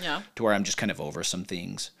understood. Yeah. To where I'm just kind of over some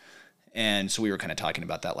things. And so we were kind of talking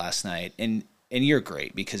about that last night. And you're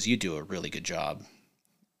great because you do a really good job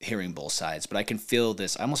hearing both sides. But I can feel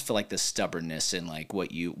this, I almost feel like this stubbornness in like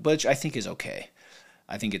what you, which I think is okay.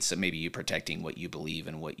 I think it's maybe you protecting what you believe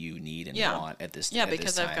and what you need and want at this Yeah, at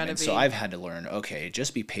because this time. I've got to and be. so I've had to learn, okay,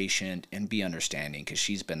 just be patient and be understanding, because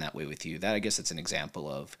she's been that way with you. That, I guess, it's an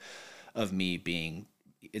example of me being,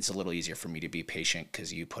 it's a little easier for me to be patient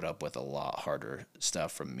because you put up with a lot harder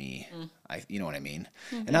stuff from me. You know what I mean?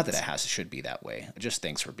 And not that it should be that way. Just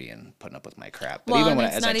thanks for putting up with my crap. But Well, even when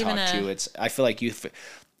and as it's I not talk even to you, I feel like you,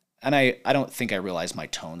 and I don't think I realize my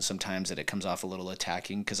tone sometimes, that it comes off a little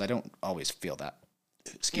attacking, because I don't always feel that,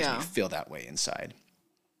 feel that way inside.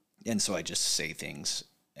 And so I just say things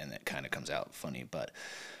and it kind of comes out funny. But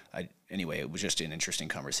anyway, it was just an interesting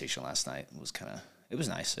conversation last night. It was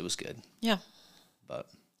nice. It was good. Yeah. But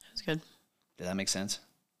It was good. did that make sense?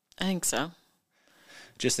 I think so.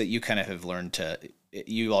 Just that you kind of have learned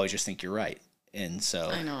you always just think you're right. And so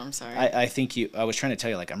I know, I'm sorry. I think I was trying to tell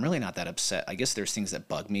you, like, I'm really not that upset. I guess there's things that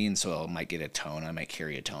bug me, and so I might get a tone. I might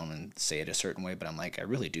carry a tone and say it a certain way, but I'm like, I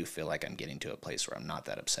really do feel like I'm getting to a place where I'm not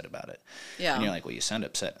that upset about it. Yeah. And you're like, well, you sound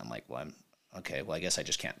upset. I'm like, well, I'm okay. Well, I guess I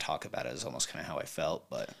just can't talk about it, is almost kind of how I felt.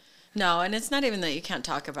 But No, and it's not even that you can't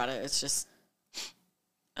talk about it. It's just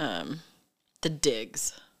the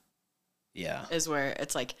digs yeah, is where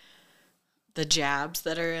it's like the jabs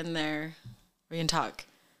that are in there. We can talk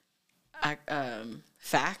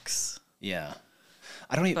facts. yeah.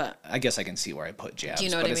 I don't even. But- I guess I can see where I put jabs. Do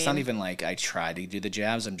you know but what I it's not mean? even like I try to do the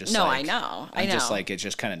jabs. I'm just No, like, I know. I'm just like, it's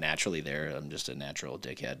just kind of naturally there. I'm just a natural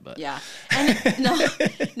dickhead. But Yeah. And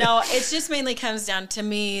no, it just mainly comes down to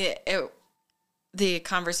me. The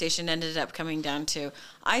conversation ended up coming down to,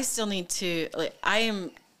 I still need to, like, I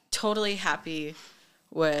am totally happy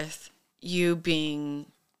with you being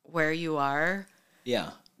where you are, yeah.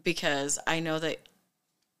 because I know that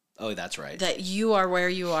Oh, that's right. you are where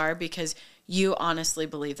you are because you honestly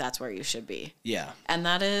believe that's where you should be. Yeah. And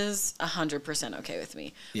that is 100% okay with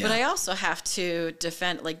me. Yeah. But I also have to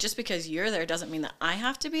defend, like, just because you're there doesn't mean that I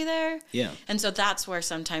have to be there. Yeah. And so that's where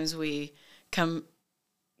sometimes we can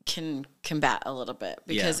combat a little bit,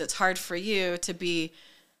 because Yeah. it's hard for you to be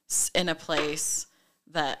in a place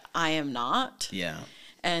that I am not. Yeah.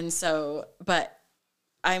 And so, but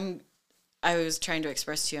I was trying to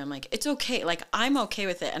express to you, I'm like, it's okay. Like, I'm okay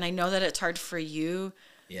with it. And I know that it's hard for you,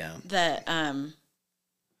 Yeah. that, I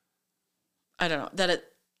don't know,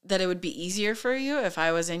 that it would be easier for you if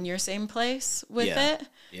I was in your same place with Yeah. it.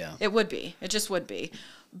 Yeah. It would be. It just would be.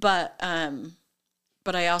 But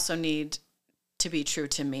I also need to be true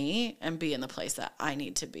to me and be in the place that I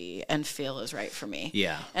need to be and feel is right for me.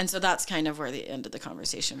 Yeah. And so that's kind of where the end of the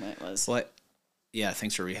conversation went, was. Well, yeah,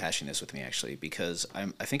 thanks for rehashing this with me, actually, because I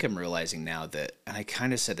think I'm realizing now that, and I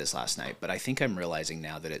kind of said this last night, but I think I'm realizing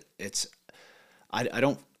now that I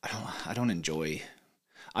don't enjoy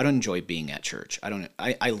being at church.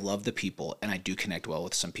 I love the people, and I do connect well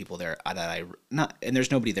with some people there and there's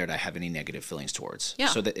nobody there that I have any negative feelings towards. Yeah.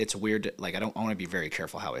 So that it's weird. Like, I want to be very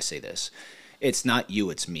careful how I say this. It's not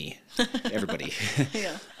you, it's me, everybody.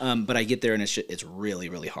 Yeah. But I get there and it's really,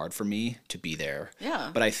 really hard for me to be there.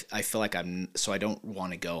 Yeah. But I feel like so I don't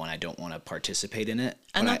want to go and I don't want to participate in it.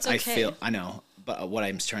 And but that's I okay. know. But what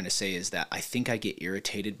I'm trying to say is that I think I get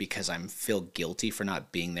irritated because I feel guilty for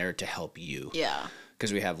not being there to help you. Yeah.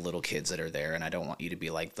 Because we have little kids that are there, and I don't want you to be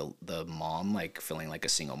like the mom, like feeling like a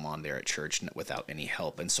single mom there at church without any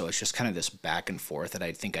help. And so it's just kind of this back and forth that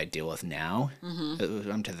I think I deal with now.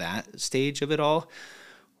 Mm-hmm. I'm to that stage of it all,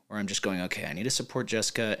 where I'm just going, okay, I need to support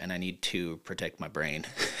Jessica, and I need to protect my brain.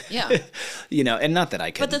 Yeah. And not that I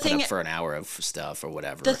can put thing- up for an hour of stuff or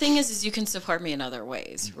whatever. The thing is you can support me in other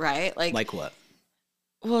ways, right? Like what?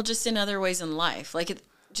 Well, just in other ways in life. Like,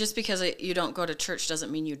 just because you don't go to church doesn't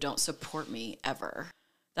mean you don't support me ever.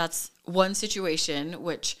 That's one situation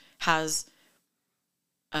which has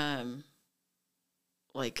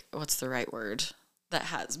like, what's the right word? That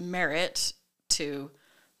has merit to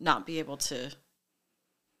not be able to.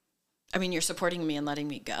 I mean, you're supporting me and letting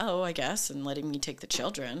me go, I guess, and letting me take the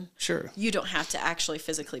children. Sure. You don't have to actually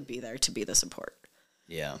physically be there to be the support.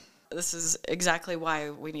 Yeah. This is exactly why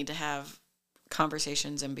we need to have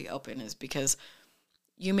conversations and be open, is because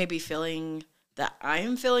you may be feeling that I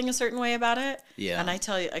am feeling a certain way about it. Yeah. And I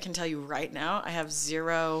can tell you right now, I have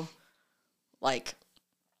zero, like,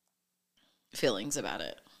 feelings about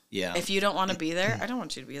it. Yeah. If you don't want to be there, I don't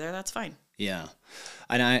want you to be there. That's fine. Yeah.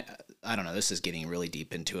 And I don't know, this is getting really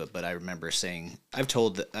deep into it, but I remember saying, I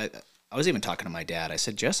was even talking to my dad. I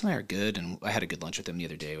said, Jess and I are good. And I had a good lunch with him the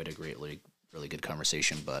other day. We had a really good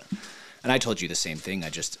conversation, and I told you the same thing. I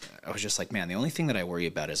was just like, man, the only thing that I worry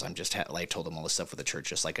about is I told him all the stuff with the church,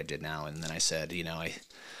 just like I did now. And then I said,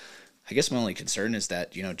 I guess my only concern is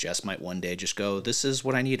that, Jess might one day just go, this is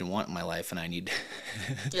what I need and want in my life. And I need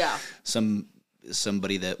Yeah.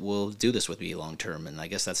 somebody that will do this with me long term. And I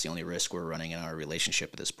guess that's the only risk we're running in our relationship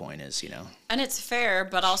at this point is, And it's fair,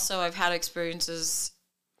 but also I've had experiences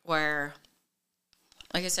where,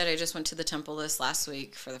 like I said, I just went to the temple this last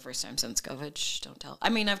week for the first time since COVID. Shh, don't tell. I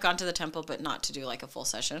mean, I've gone to the temple, but not to do like a full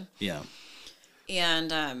session. Yeah.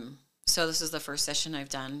 And so this is the first session I've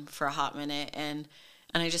done for a hot minute. And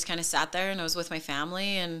I just kind of sat there, and I was with my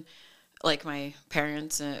family, and like my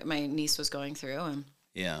parents, my niece was going through, and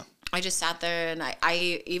Yeah. I just sat there, and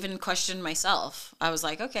I even questioned myself. I was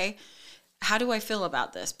like, okay, how do I feel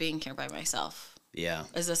about this, being here by myself? Yeah.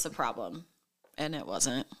 Is this a problem? And it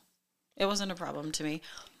wasn't. It wasn't a problem to me.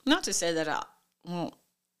 Not to say that I won't,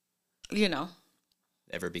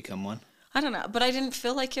 Ever become one? I don't know, but I didn't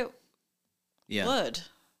feel like it Yeah. would.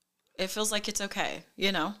 It feels like it's okay,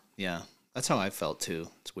 Yeah. That's how I felt too.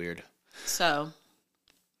 It's weird. So,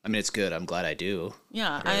 I mean, it's good. I'm glad I do.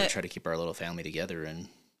 yeah. I try to keep our little family together and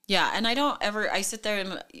Yeah, and I sit there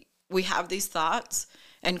and we have these thoughts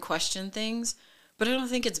and question things, but I don't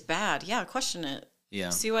think it's bad. Yeah, question it. yeah.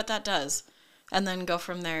 See what that does. And then go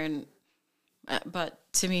from there. And but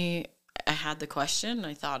to me, I had the question,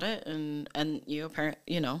 I thought it, and you apparently,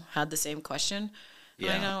 had the same question.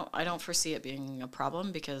 Yeah. And I don't foresee it being a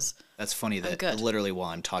problem because That's funny that good. literally while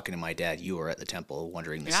I'm talking to my dad, you were at the temple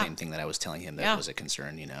wondering the Yeah. same thing that I was telling him that Yeah. was a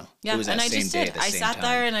concern, Yeah, It was that and I same just day did. at the I same sat time.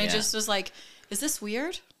 there and I Yeah. just was like, is this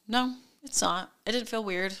weird? No, it's not. It didn't feel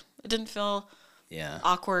weird. It didn't feel Yeah.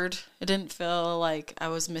 awkward. It didn't feel like I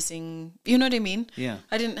was missing, you know what I mean? Yeah.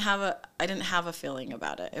 I didn't have a feeling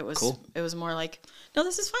about it. It was Cool. It was more like, no,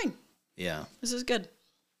 this is fine. Yeah. This is good.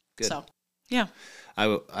 Good. So, yeah.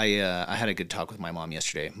 I had a good talk with my mom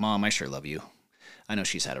yesterday. Mom, I sure love you. I know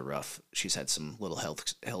she's had some little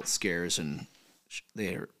health scares, and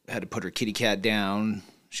they had to put her kitty cat down.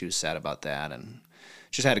 She was sad about that, and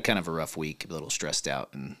just had a kind of a rough week, a little stressed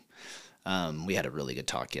out. And we had a really good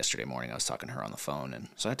talk yesterday morning. I was talking to her on the phone, and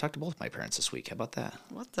so I talked to both my parents this week. How about that?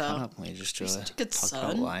 What the? Come up, we just You're such a good talk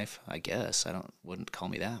about son. life. I guess wouldn't call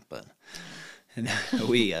me that, but and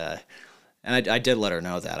we and I did let her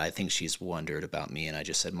know that I think she's wondered about me, and I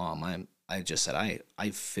just said, Mom, I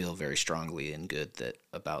feel very strongly and good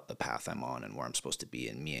about the path I'm on and where I'm supposed to be,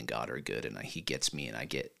 and me and God are good, and He gets me,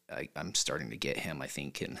 and I'm starting to get Him, I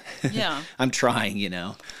think, and Yeah. I'm trying,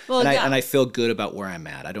 Well, and yeah. I feel good about where I'm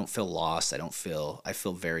at. I don't feel lost. I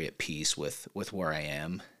feel very at peace with where I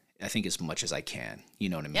am. I think as much as I can, you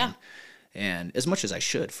know what I mean? Yeah. And as much as I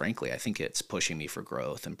should, frankly, I think it's pushing me for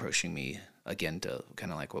growth and pushing me, again, to kind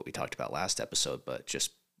of like what we talked about last episode, but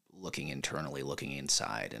just looking internally, looking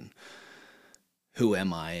inside, and who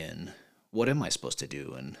am I and what am I supposed to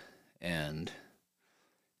do? And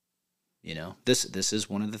this is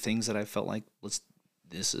one of the things that I felt like,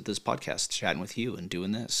 this podcast, chatting with you and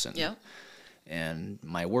doing this, and Yeah. and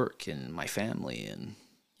my work and my family, and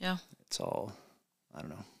Yeah. it's all, I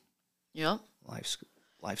don't know, Yep.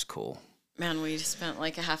 life's cool. Man, we spent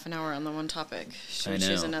like a half an hour on the one topic. Should I we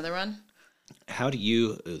choose know. another one? How do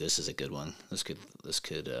you? Ooh, this is a good one. This could.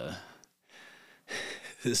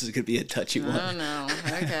 This is gonna be a touchy one. Oh no.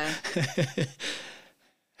 Okay.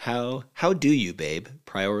 How do you, babe,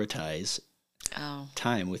 prioritize Oh.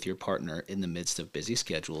 time with your partner in the midst of busy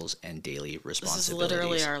schedules and daily This is responsibilities?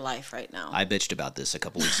 literally our life right now. I bitched about this a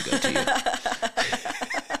couple weeks ago to you.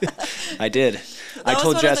 I did. I was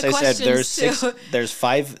told one of Jess, the I said questions, too. there's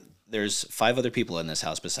five other people in this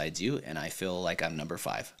house besides you, and I feel like I'm number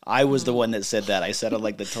 5. I was the one that said that. I said I'm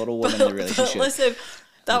like the total woman in the relationship. But listen,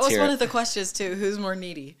 that Let's was hear one it. of the questions too. Who's more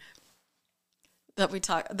needy? That we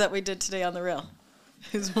did today on the reel.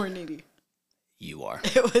 Who's more needy? You are.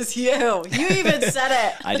 It was you. You even said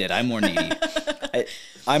it. I did. I'm more needy.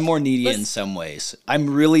 I'm more needy in some ways.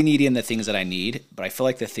 I'm really needy in the things that I need, but I feel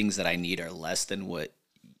like the things that I need are less than what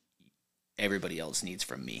everybody else needs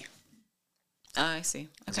from me. Oh, I see.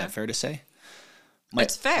 Is Okay. that fair to say?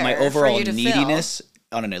 It's fair My for overall you to feel. neediness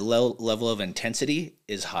on a low level of intensity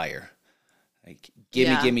is higher. Like,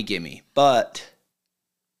 gimme, gimme. But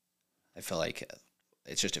I feel like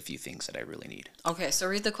it's just a few things that I really need. Okay, so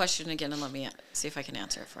read the question again and let me see if I can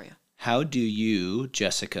answer it for you. How do you,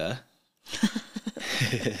 Jessica,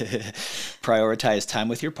 prioritize time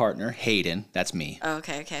with your partner, Hayden? That's me. Oh,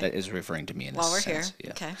 okay. That is referring to me in this While we're sense. here.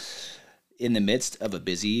 Yeah. Okay. In the midst of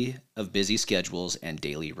busy schedules and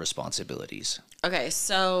daily responsibilities. Okay,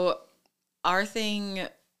 so our thing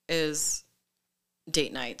is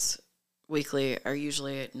date nights weekly are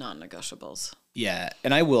usually non-negotiables. Yeah,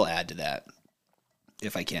 and I will add to that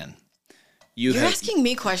if I can. You're asking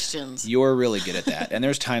me questions. You're really good at that. And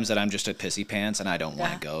there's times that I'm just a pissy pants and I don't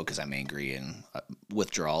want to go because I'm angry, and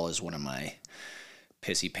withdrawal is one of my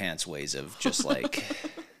pissy pants ways of just like,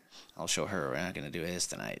 I'll show her we're not going to do this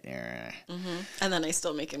tonight. And then I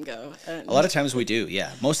still make him go. A lot of times we do,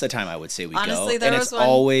 yeah. Most of the time I would say we Honestly, go. there And was it's one-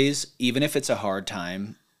 always, even if it's a hard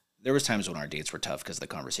time, there was times when our dates were tough because of the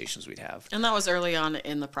conversations we'd have. And that was early on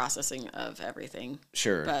in the processing of everything.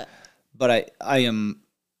 Sure. But I am,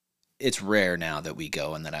 it's rare now that we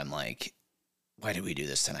go and that I'm like, why did we do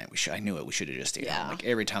this tonight? I knew it. We should have just stayed home. Like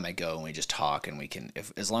every time I go and we just talk and we can,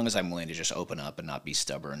 as long as I'm willing to just open up and not be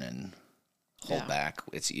stubborn and hold back,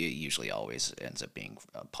 it usually always ends up being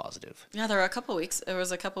positive. yeah, there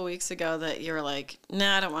was a couple weeks ago that you were like,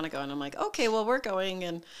 nah, I don't want to go. And I'm like, okay, well, we're going.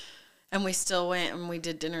 And we still went and we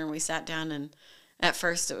did dinner and we sat down. And at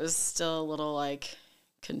first it was still a little like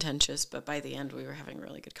contentious, but by the end we were having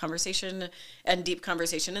really good conversation and deep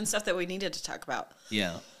conversation and stuff that we needed to talk about.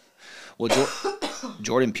 Yeah. Well,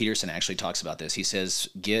 Jordan Peterson actually talks about this. He says,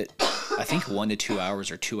 get, I think 1 to 2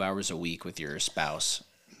 hours or 2 hours a week with your spouse.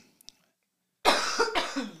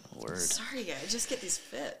 Word. Sorry, I just get these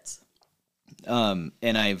fits. And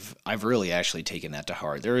I've really actually taken that to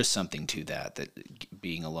heart. There is something to that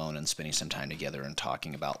being alone and spending some time together and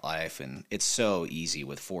talking about life. And it's so easy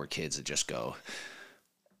with 4 kids to just go,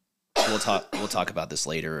 we'll talk about this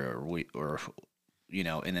later, or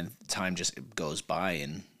and then time just goes by,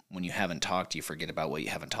 and when you haven't talked, you forget about what you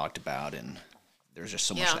haven't talked about, and there's just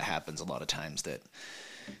so much that happens a lot of times that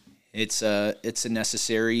it's a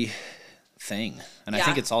necessary thing. And I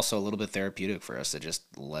think it's also a little bit therapeutic for us to just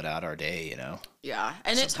let out our day, Yeah.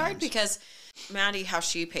 And it's hard because Maddie, how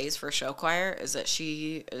she pays for show choir is that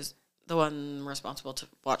she is the one responsible to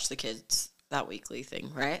watch the kids, that weekly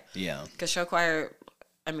thing, right? Yeah. Because show choir,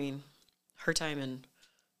 I mean, her time and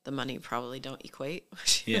the money probably don't equate.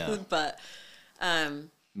 Yeah. But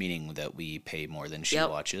meaning that we pay more than she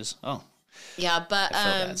watches. Oh, yeah, but I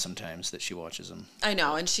feel bad sometimes that she watches them. I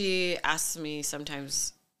know, and she asks me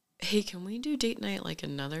sometimes, hey, can we do date night like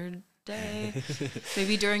another day?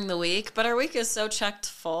 Maybe during the week. But our week is so checked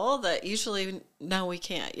full that usually, no, we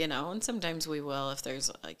can't, and sometimes we will if there's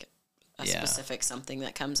like a specific something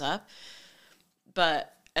that comes up.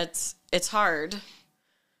 But it's hard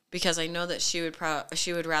because I know that she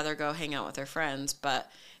would rather go hang out with her friends, but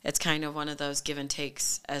it's kind of one of those give and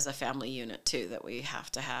takes as a family unit too that we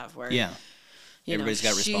have to have where everybody's got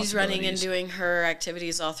responsibilities. She's running and doing her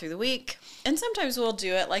activities all through the week. And sometimes we'll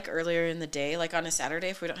do it like earlier in the day, like on a Saturday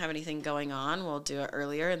if we don't have anything going on, we'll do it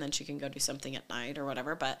earlier and then she can go do something at night or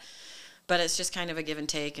whatever, but it's just kind of a give and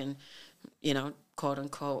take and quote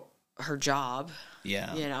unquote her job.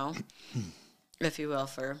 Yeah. If you will,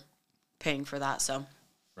 for paying for that. So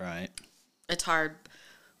right. It's hard,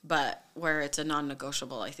 but where it's a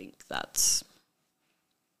non-negotiable, I think that's,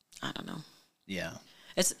 I don't know. Yeah.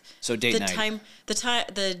 It's so date night.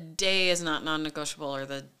 The day is not non-negotiable,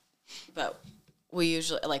 but we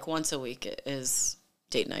usually like once a week is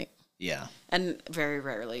date night. Yeah. And very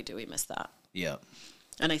rarely do we miss that. Yeah.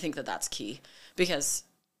 And I think that that's key because,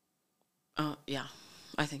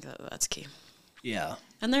 I think that's key. Yeah.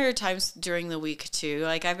 And there are times during the week too.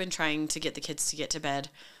 Like I've been trying to get the kids to get to bed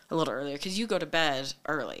a little earlier because you go to bed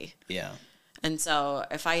early. Yeah. And so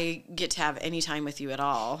if I get to have any time with you at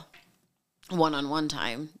all, one-on-one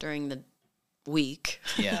time during the week,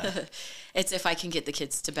 it's if I can get the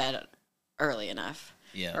kids to bed early enough.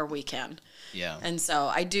 Yeah. Or we can. Yeah. And so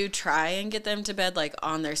I do try and get them to bed like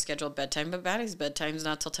on their scheduled bedtime, but Maddie's bedtime's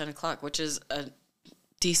not till 10 o'clock, which is a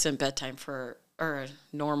decent bedtime or a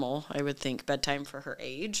normal, I would think, bedtime for her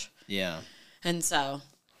age. Yeah. And so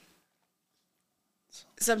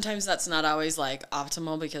sometimes that's not always like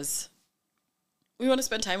optimal because we want to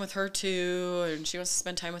spend time with her too, and she wants to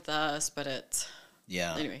spend time with us, but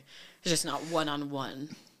anyway, it's just not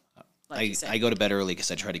one-on-one like you say. I go to bed early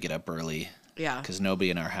because I try to get up early. Yeah. Because nobody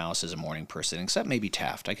in our house is a morning person, except maybe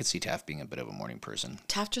Taft. I could see Taft being a bit of a morning person.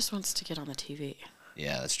 Taft just wants to get on the TV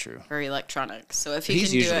Yeah, that's true. or electronics. So if he He's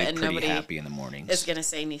can do usually it and pretty nobody happy in the mornings. is going to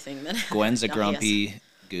say anything, then Gwen's a No, grumpy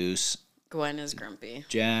goose. Gwen is grumpy.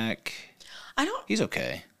 Jack, I don't. he's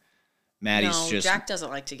okay. Maddie's No, just. Jack doesn't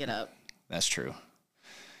like to get up. That's true.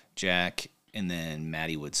 Jack, and then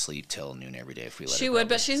Maddie would sleep till noon every day if we let her. She would,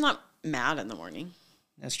 but she's not mad in the morning.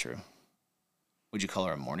 That's true. Would you call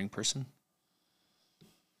her a morning person?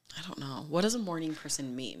 I don't know. What does a morning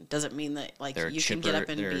person mean? Does it mean that like They're you chipper, can get up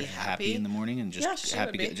and they're be happy? in the morning and Yeah, just she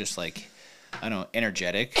happy, would be. just like, I don't know,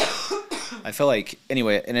 energetic. I feel like,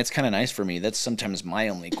 anyway, and it's kind of nice for me. That's sometimes my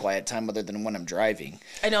only quiet time other than when I'm driving.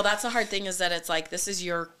 I know that's the hard thing is that it's like this is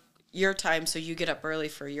your time, so you get up early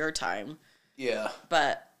for your time. Yeah.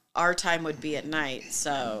 But our time would be at night,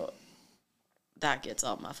 so that gets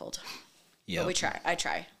all muffled. Yeah. But we try. I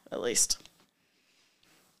try, at least.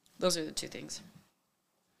 Those are the two things.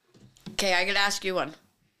 Okay, I gotta ask you one.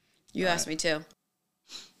 You asked me too.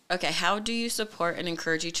 Okay, how do you support and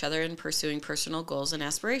encourage each other in pursuing personal goals and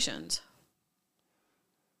aspirations?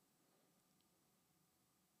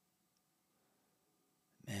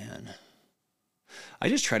 Man. I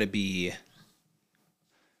try to be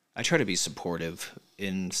supportive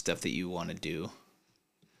in stuff that you want to do.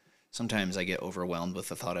 Sometimes I get overwhelmed with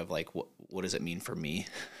the thought of like, what does it mean for me?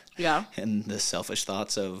 Yeah. And the selfish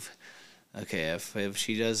thoughts of, okay, if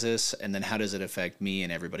she does this, and then how does it affect me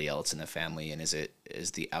and everybody else in the family? And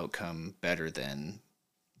is the outcome better than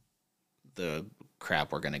the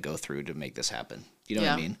crap we're going to go through to make this happen? You know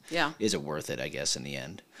what I mean? Yeah. Is it worth it, I guess, in the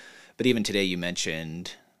end? But even today you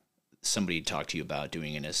mentioned somebody talked to you about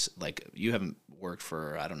doing it like you haven't worked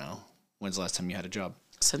for, I don't know, when's the last time you had a job?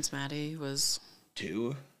 Since Maddie was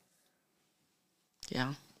 2?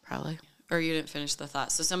 Yeah, probably. Or you didn't finish the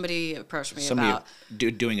thought. So somebody approached me Somebody about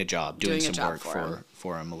doing a job, doing some job work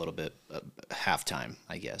for him a little bit, half-time,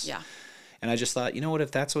 I guess. Yeah. And I just thought, you know what, if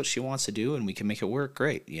that's what she wants to do and we can make it work,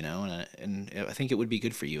 great, you know, and I think it would be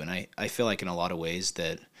good for you. And I feel like in a lot of ways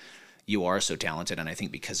that you are so talented, and I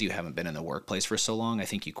think because you haven't been in the workplace for so long, I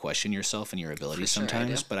think you question yourself and your abilities For sure I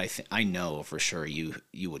sometimes. do. But I know for sure you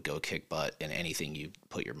would go kick butt in anything you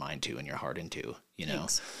put your mind to and your heart into, you know.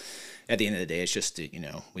 Thanks. At the end of the day, it's just, you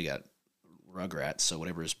know, we got Rugrats, so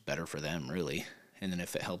whatever is better for them, really. And then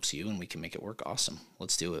if it helps you and we can make it work, awesome.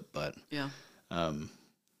 Let's do it. But Yeah.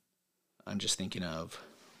 I'm just thinking of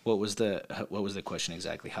what was the question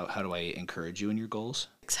exactly? How do I encourage you in your goals?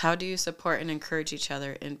 How do you support and encourage each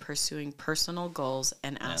other in pursuing personal goals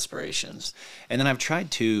and aspirations? And then I've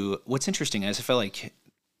tried to. What's interesting is I feel like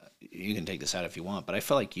you can take this out if you want, but I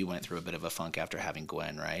feel like you went through a bit of a funk after having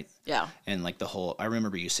Gwen, right? Yeah. And like I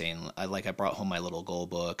remember you saying, I brought home my little goal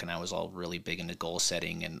book, and I was all really big into goal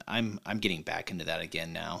setting, and I'm getting back into that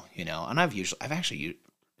again now, you know. And I've actually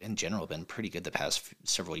in general been pretty good the past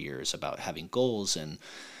several years about having goals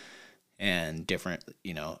and different,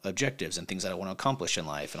 you know, objectives and things that I want to accomplish in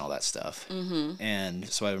life and all that stuff. Mm-hmm. And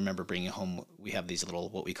so I remember bringing home, we have these little,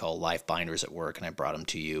 what we call life binders at work, and I brought them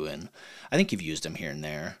to you, and I think you've used them here and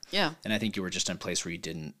there. Yeah. And I think you were just in a place where you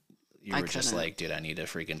were just couldn't. like, dude, I need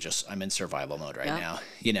to I'm in survival mode right Yep. now,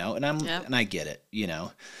 you know, and Yep. and I get it, you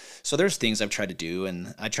know. So there's things I've tried to do,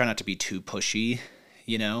 and I try not to be too pushy,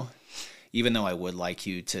 you know, even though I would like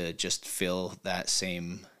you to just feel that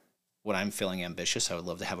same, when I'm feeling ambitious, I would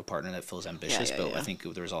love to have a partner that feels ambitious, but I think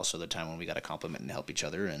there's also the time when we got to compliment and help each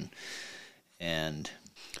other. And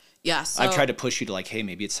Yeah. So I've tried to push you to like, hey,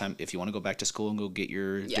 maybe it's time, if you want to go back to school and go get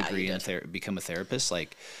your Yeah, degree you and become a therapist,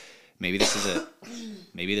 like maybe this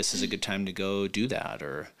is a good time to go do that,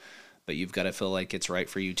 but you've got to feel like it's right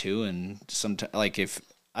for you too. And sometimes, like, if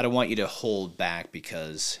I don't want you to hold back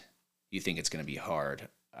because you think it's going to be hard,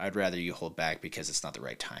 I'd rather you hold back because it's not the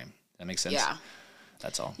right time. That makes sense? Yeah.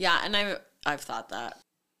 That's all. Yeah, and I've thought that.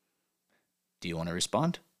 Do you want to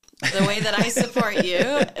respond? The way that I support you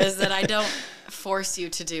is that I don't force you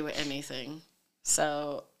to do anything.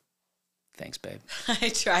 So Thanks, babe. I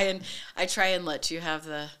try and let you have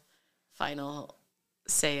the final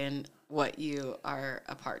say in what you are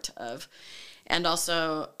a part of. And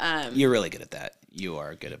also You're really good at that. You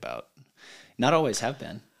are good about, not always have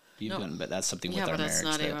been. You've No. been, but that's something yeah, with our but marriage. it's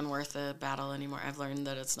not that- even worth the battle anymore. I've learned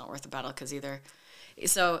that it's not worth the battle because either.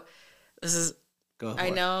 So this is. Go for I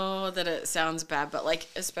it. know that it sounds bad, but like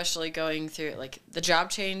especially going through like the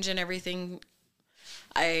job change and everything,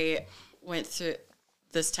 I went through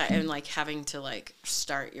this time and like having to like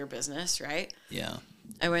start your business, right? Yeah.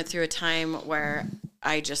 I went through a time where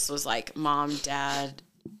I just was like mom, dad,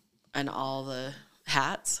 and all the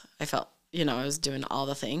hats. I felt I was doing all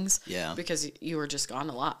the things. Yeah. Because you were just gone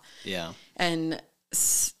a lot. Yeah. And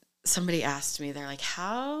somebody asked me, they're like,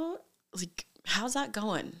 how's that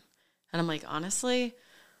going? And I'm like, honestly,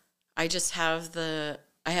 I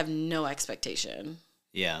have no expectation.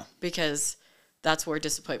 Yeah. Because that's where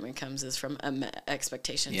disappointment comes, is from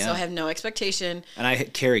expectation. Yeah. So I have no expectation. And I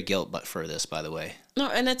carry guilt but for this, by the way. No,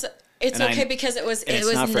 and it's okay because it was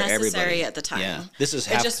not for necessary everybody. at the time. Yeah. This is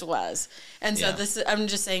it just was. And so Yeah. I'm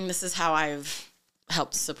just saying this is how I've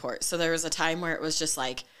helped support. So there was a time where it was just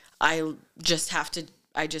like I just have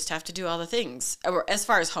to do all the things, or as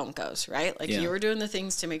far as home goes, right? Like Yeah. you were doing the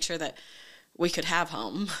things to make sure that we could have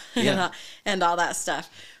home Yeah. and all that stuff.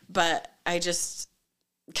 But I just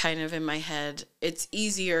kind of in my head, it's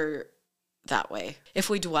easier that way. If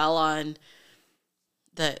we dwell on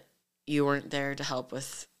that you weren't there to help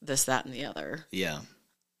with this, that, and the other, Yeah.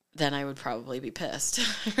 then I would probably be pissed,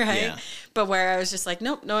 right? Yeah. But where I was just like,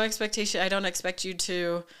 nope, no expectation. I don't expect you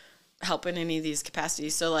to help in any of these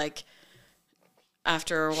capacities. So like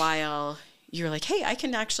after a while, you're like, hey, I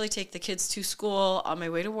can actually take the kids to school on my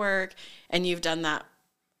way to work. And you've done that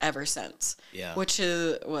ever since. Yeah. Which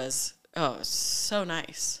was so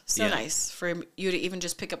nice. So Yeah. nice for you to even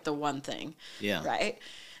just pick up the one thing. Yeah. Right.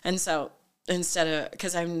 And so instead of,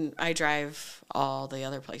 because I drive all the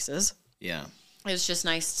other places. Yeah. It's just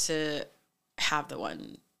nice to have the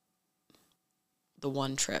one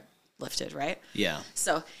trip lifted, right? Yeah.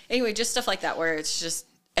 So anyway, just stuff like that where it's just,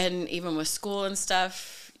 and even with school and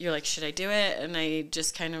stuff, you're like, should I do it? And I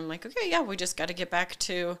just kind of like, okay, yeah, we just got to get back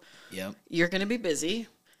to, Yep. you're going to be busy,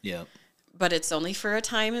 Yep. but it's only for a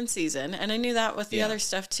time and season. And I knew that with the Yeah. other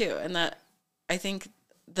stuff too. And that I think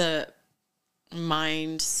the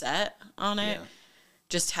mindset on it Yeah.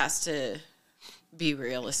 just has to be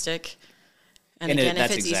realistic. And And again,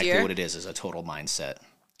 that's if it's exactly easier, what it is a total mindset.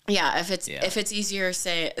 yeah, if Yeah. it's easier,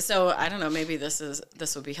 say, so I don't know, maybe this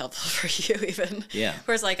would be helpful for you even. Yeah.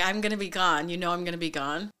 Where it's like, I'm going to be gone, I'm going to be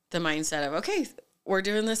gone. The mindset of, okay, we're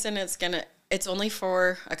doing this and it's only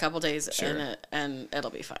for a couple days Sure. and it'll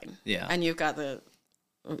be fine. Yeah. And you've got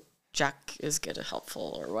Jack is good and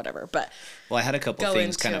helpful or whatever. But Well, I had a couple Go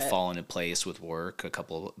things into kind of it. fall into place with work, a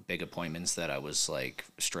couple big appointments that I was like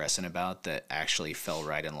stressing about that actually fell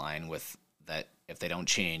right in line with that. If they don't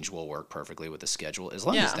change, will work perfectly with the schedule. As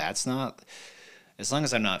long as as long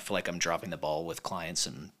as I'm not feel like I'm dropping the ball with clients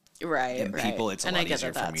and right. people, it's a And I lot get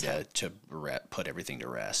easier that for me that's to put everything to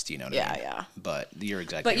rest. You know what Yeah, I mean? yeah. But you're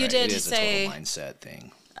exactly But you right. did It is say- a total mindset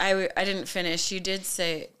thing. I didn't finish. You did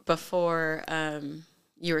say before,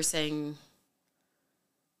 you were saying,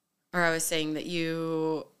 or I was saying that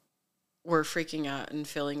you were freaking out and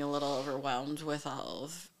feeling a little overwhelmed with all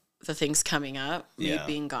of the things coming up, me Yeah.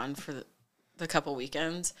 being gone for the couple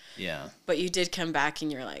weekends. Yeah. But you did come back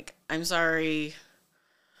and you're like, I'm sorry,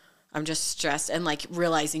 I'm just stressed, and like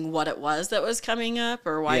realizing what it was that was coming up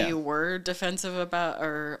or why Yeah. you were defensive about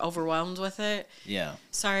or overwhelmed with it. Yeah.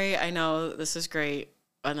 Sorry, I know this is great.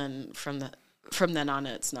 And then from then on,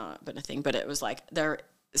 it's not been a thing, but it was like, there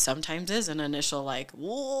sometimes is an initial like,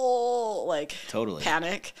 whoa, like Totally.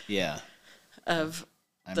 panic Yeah. of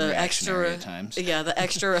I'm the reactionary extra, at times. yeah, the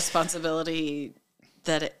extra responsibility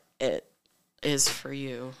that it is for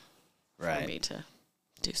you, Right. for me to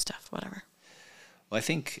do stuff, whatever. Well, I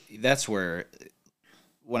think that's where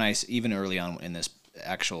when even early on in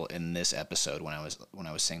this episode when I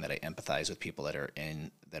was saying that I empathize with people that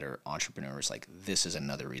are entrepreneurs, like this is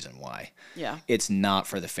another reason why. Yeah. It's not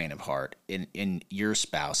for the faint of heart. And your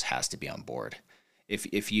spouse has to be on board.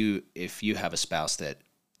 If you have a spouse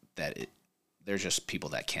there's just people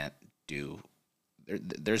that can't do.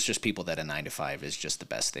 There's just people that a 9-to-5 is just the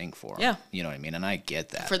best thing for them. Yeah. You know what I mean? And I get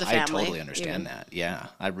that. For the I family, totally understand even. that. Yeah,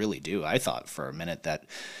 I really do. I thought for a minute that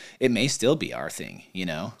it may still be our thing,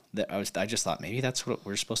 that I just thought maybe that's what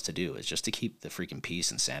we're supposed to do, is just to keep the freaking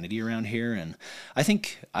peace and sanity around here. And I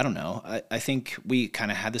think, I don't know, I think we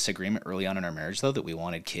kind of had this agreement early on in our marriage though, that we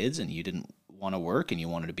wanted kids and you didn't want to work and you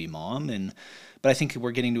wanted to be mom. But I think we're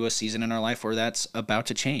getting to a season in our life where that's about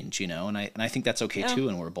to change, and I think that's okay too,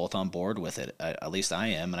 and we're both on board with it. At least I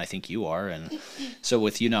am, and I think you are. And so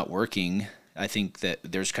with you not working, I think that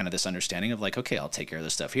there's kind of this understanding of like, okay, I'll take care of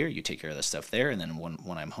this stuff here, you take care of this stuff there, and then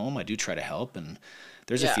when I'm home, I do try to help. And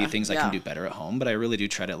there's a few things I can do better at home, but I really do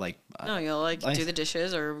try to like. No, you'll do the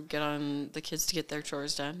dishes or get on the kids to get their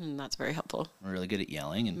chores done, and that's very helpful. I'm really good at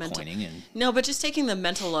yelling and pointing and. No, but just taking the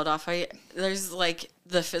mental load off. There's like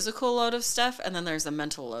the physical load of stuff, and then there's the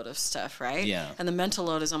mental load of stuff, right? Yeah. And the mental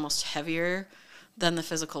load is almost heavier than the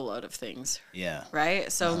physical load of things. Yeah.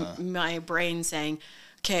 Right? So my brain saying,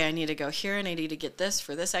 okay, I need to go here, and I need to get this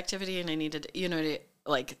for this activity, and I need to,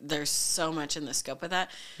 like there's so much in the scope of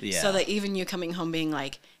that. Yeah. So that even you coming home being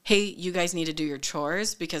like, hey, you guys need to do your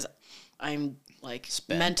chores because I'm like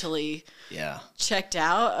mentally Yeah. checked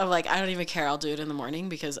out of like, I don't even care. I'll do it in the morning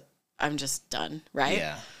because I'm just done. Right.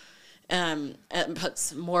 Yeah. It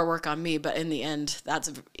puts more work on me, but in the end,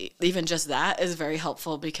 that's even just that is very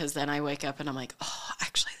helpful because then I wake up and I'm like, oh,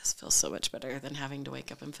 actually, this feels so much better than having to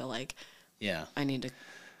wake up and feel like Yeah. I need to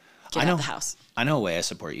get out of the house. I know a way I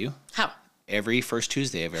support you. How? Every first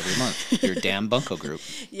Tuesday of every month. Your damn Bunko group.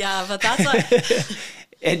 Yeah, but that's not.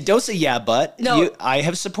 And don't say yeah, but No. I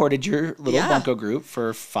have supported your little Bunko group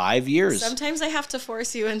for 5 years. Sometimes I have to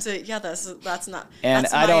force you into that's not. And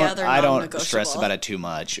that's I my other don't stress non-negotiable. about it too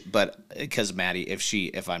much, but because Maddie,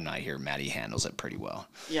 if I'm not here, Maddie handles it pretty well.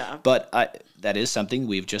 Yeah. But that is something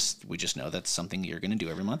we just know that's something you're going to do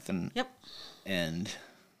every month, and Yep. and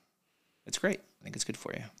it's great. I think it's good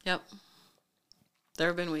for you. Yep. There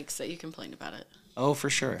have been weeks that you complained about it. Oh, for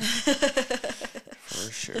sure,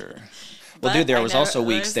 for sure. But Well, dude, there I was never- also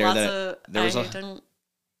weeks there's there lots that of- there was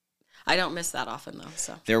I don't miss that often though.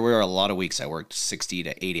 So. there were a lot of weeks I worked 60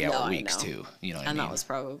 to 80 No, hour I weeks know. too. You know what I And mean? that was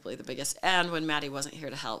probably the biggest. And when Maddie wasn't here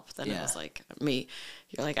to help, then it Yeah. was like me.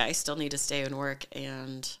 You're like, I still need to stay and work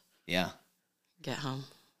and Yeah. get home.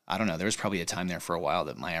 I don't know. There was probably a time there for a while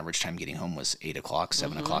that my average time getting home was 8 o'clock,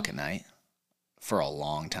 7 o'clock at night for a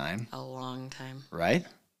long time. A long time. Right?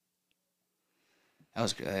 That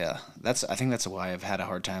was yeah. I think that's why I've had a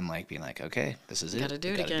hard time like being like, okay, this is it. Gotta do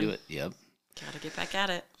it Gotta again. do it. Yep. Gotta get back at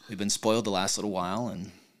it. We've been spoiled the last little while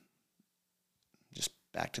and just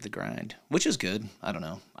back to the grind, which is good. I don't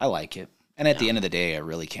know. I like it. And at the end of the day, I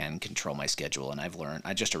really can control my schedule. And I've learned,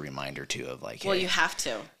 just a reminder too of like, Well, hey, you have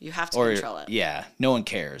to. You have to or control it. yeah, no one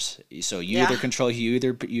cares. So you Yeah. either control, you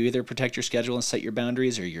either protect your schedule and set your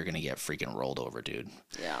boundaries, or you're gonna get freaking rolled over, dude.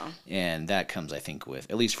 Yeah. And that comes, I think, with,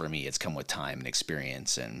 at least for me, it's come with time and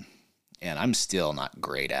experience, and I'm still not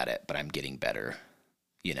great at it, but I'm getting better.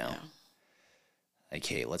 You know, like,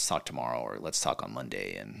 hey, let's talk tomorrow, or let's talk on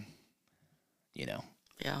Monday, and you know,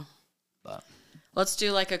 Yeah. but Let's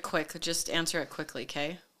do like a quick, just answer it quickly,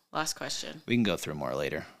 okay? Last question. we can go through more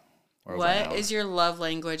later. We're over an What hour. is your love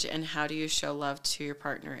language and how do you show love to your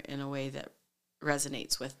partner in a way that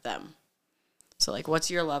resonates with them? So like,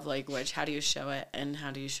 what's your love language? How do you show it? And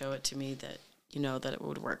how do you show it to me that you know that it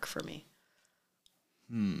would work for me?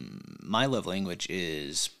 My love language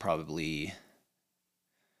is probably,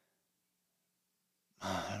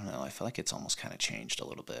 I don't know, I feel like it's almost kind of changed a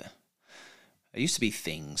little bit. It used to be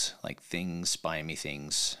things, like things, buying me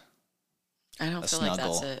things, I don't a feel like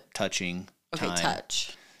snuggle, that's it. touching, Okay, time,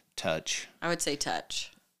 touch. I would say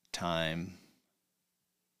touch. time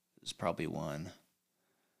is probably one.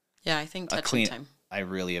 Yeah, I think A touch clean, and time. I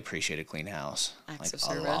really appreciate a clean house. Acts like of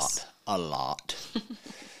service. A lot.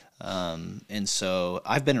 And so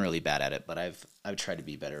I've been really bad at it, but I've tried to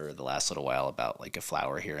be better the last little while about like a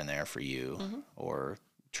flower here and there for you, or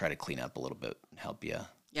try to clean up a little bit and help you.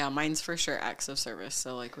 Yeah, mine's for sure acts of service.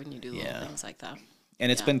 So like when you do little Yeah. things like that.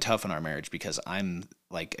 And it's been tough in our marriage because I'm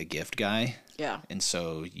like a gift guy. Yeah. And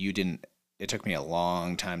so it took me a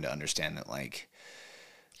long time to understand that like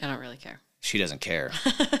I don't really care. she doesn't care.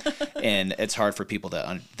 And it's hard for people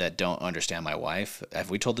that don't understand my wife. Have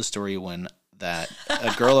we told the story when that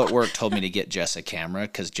a girl at work told me to get Jess a camera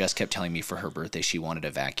because Jess kept telling me for her birthday she wanted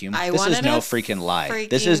a vacuum? This is no freaking lie.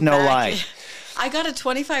 This is no lie. I got a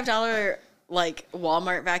 $25 like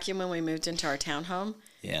Walmart vacuum when we moved into our townhome.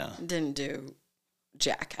 Yeah. Didn't do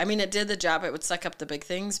jack. I mean, it did the job. It would suck up the big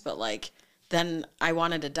things, but like then I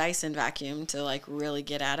wanted a Dyson vacuum to like really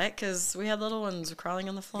get at it because we had little ones crawling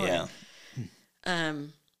on the floor. Yeah.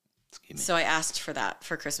 So I asked for that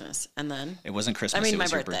for Christmas, and then It wasn't Christmas. I mean, it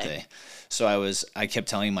was my your birthday. So I kept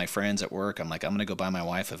telling my friends at work, I'm like, I'm going to go buy my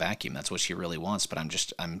wife a vacuum. That's what she really wants. But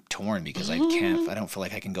I'm torn because I don't feel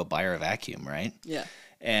like I can go buy her a vacuum. Right. yeah.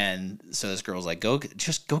 And so this girl was like, go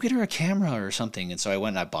get her a camera or something. And so I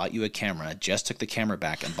went and I bought you a camera. Jess took the camera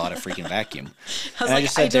back and bought a freaking vacuum. I was And I like,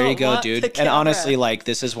 just said, there you don't go, want dude. the And camera. honestly, like,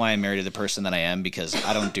 this is why I'm married to the person that I am, because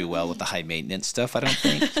I don't do well with the high maintenance stuff, I don't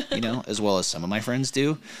think, as well as some of my friends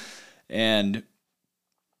do. And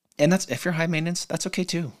that's, if you're high maintenance, that's okay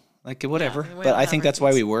too. Like, whatever. Yeah, we But all I have think our that's why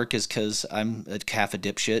things. we work, is because I'm half a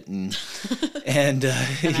dipshit and And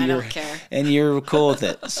I don't care. and you're cool with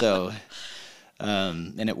it. So,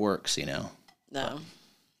 and it works, No.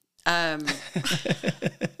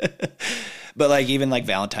 But like even like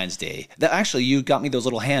Valentine's Day, that actually you got me those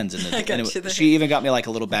little hands, and, I got you the she even got me like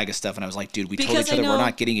a little bag of stuff, and I was like, dude, we told Because each I other we're know-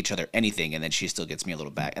 not getting each other anything, and then she still gets me a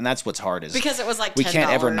little bag, and that's what's hard is Because it was like we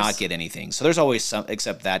can't ever $10. not get anything. So there's always some,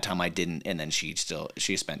 except that time I didn't, and then she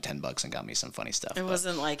spent $10 and got me some funny stuff. It but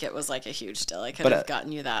wasn't like it was like a huge deal. I could But, have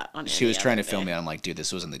gotten you that on. she any was trying to other film day. me, and I'm like, dude,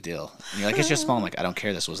 this wasn't the deal. And you're like, it's just small. I'm like, I don't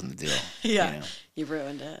care. This wasn't the deal. Yeah, You know? you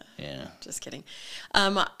ruined it. Yeah. Just kidding.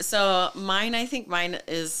 So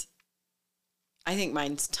I think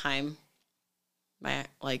mine's time. My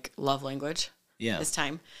like love language Yeah. is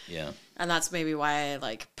time, Yeah. and that's maybe why I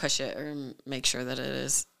like push it or make sure that it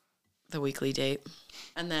is the weekly date,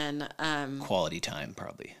 and then Quality time,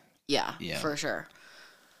 probably. yeah, Yeah. for sure.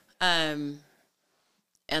 And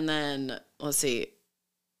then let's see.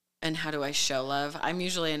 And how do I show love? I'm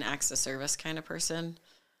usually an acts of service kind of person.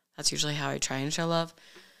 That's usually how I try and show love.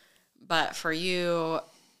 But for you,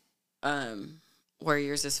 where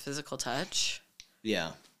yours is physical touch,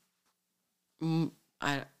 Yeah.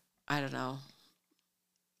 I don't know.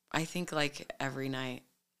 I think like every night,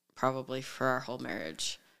 probably for our whole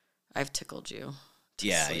marriage, I've tickled you. to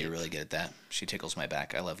Yeah, sleep. you're really good at that. She tickles my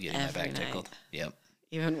back. I love getting Every my back night. tickled. Yep.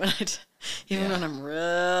 Even when Yeah. when I'm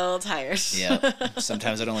real tired. Yep.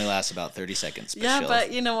 Sometimes it only lasts about 30 seconds. But Yeah, she'll,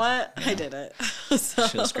 but you know what? I Yeah. did it. So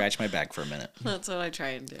she'll scratch my back for a minute. that's what I try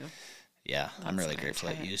and do. Yeah, I'm really what I grateful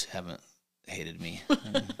that try. you haven't hated me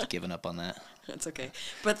and given up on that. That's okay.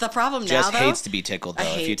 But the problem Jess now, though, hates to be tickled, I though.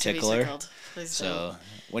 hate If you to be tickle her. tickled. Please don't. So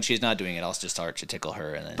when she's not doing it, I'll just start to tickle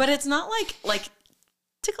her. And then, But it's not like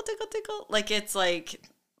tickle, tickle, tickle. Like it's like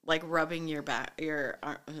rubbing your back, your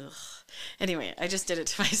arm. Ugh. Anyway, I just did it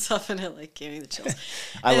to myself and it like gave me the chills.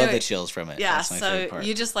 I love Anyway, the chills from it. Yeah, That's my so favorite part.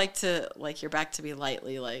 you just like to like your back to be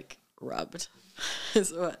lightly like rubbed.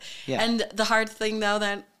 Is what- Yeah. And the hard thing though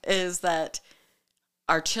then is that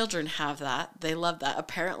our children have that. They love that.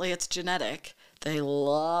 Apparently it's genetic. They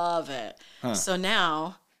love it. So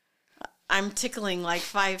now I'm tickling like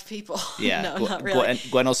 5 people. Yeah, No, not really.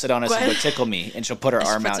 Gwen will sit on us and Gwen- go tickle me, and she'll put her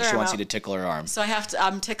arm puts out. her She arm wants out. you to tickle her arm. So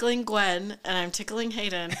I'm tickling Gwen and I'm tickling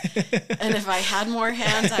Hayden. And if I had more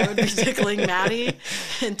hands, I would be tickling Maddie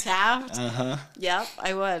and Taft. Yep,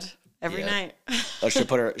 I would. Every Yep. night. Oh, she'll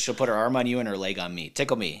put her arm on you and her leg on me.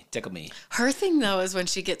 Tickle me, tickle me. Her thing though is when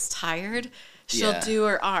she gets tired, she'll Yeah. do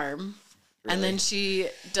her arm. And then Really?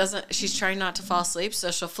 she's trying not to fall asleep, so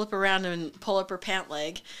she'll flip around and pull up her pant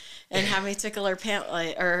leg and have me tickle her pant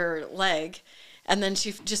leg or her leg. And then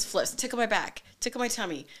she just flips, tickle my back, tickle my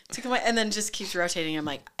tummy, and then just keeps rotating. I'm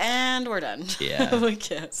like, and we're done. Yeah. We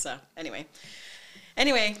can't. So anyway,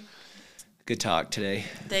 Good talk today.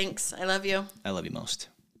 thanks. I love you. I love you most.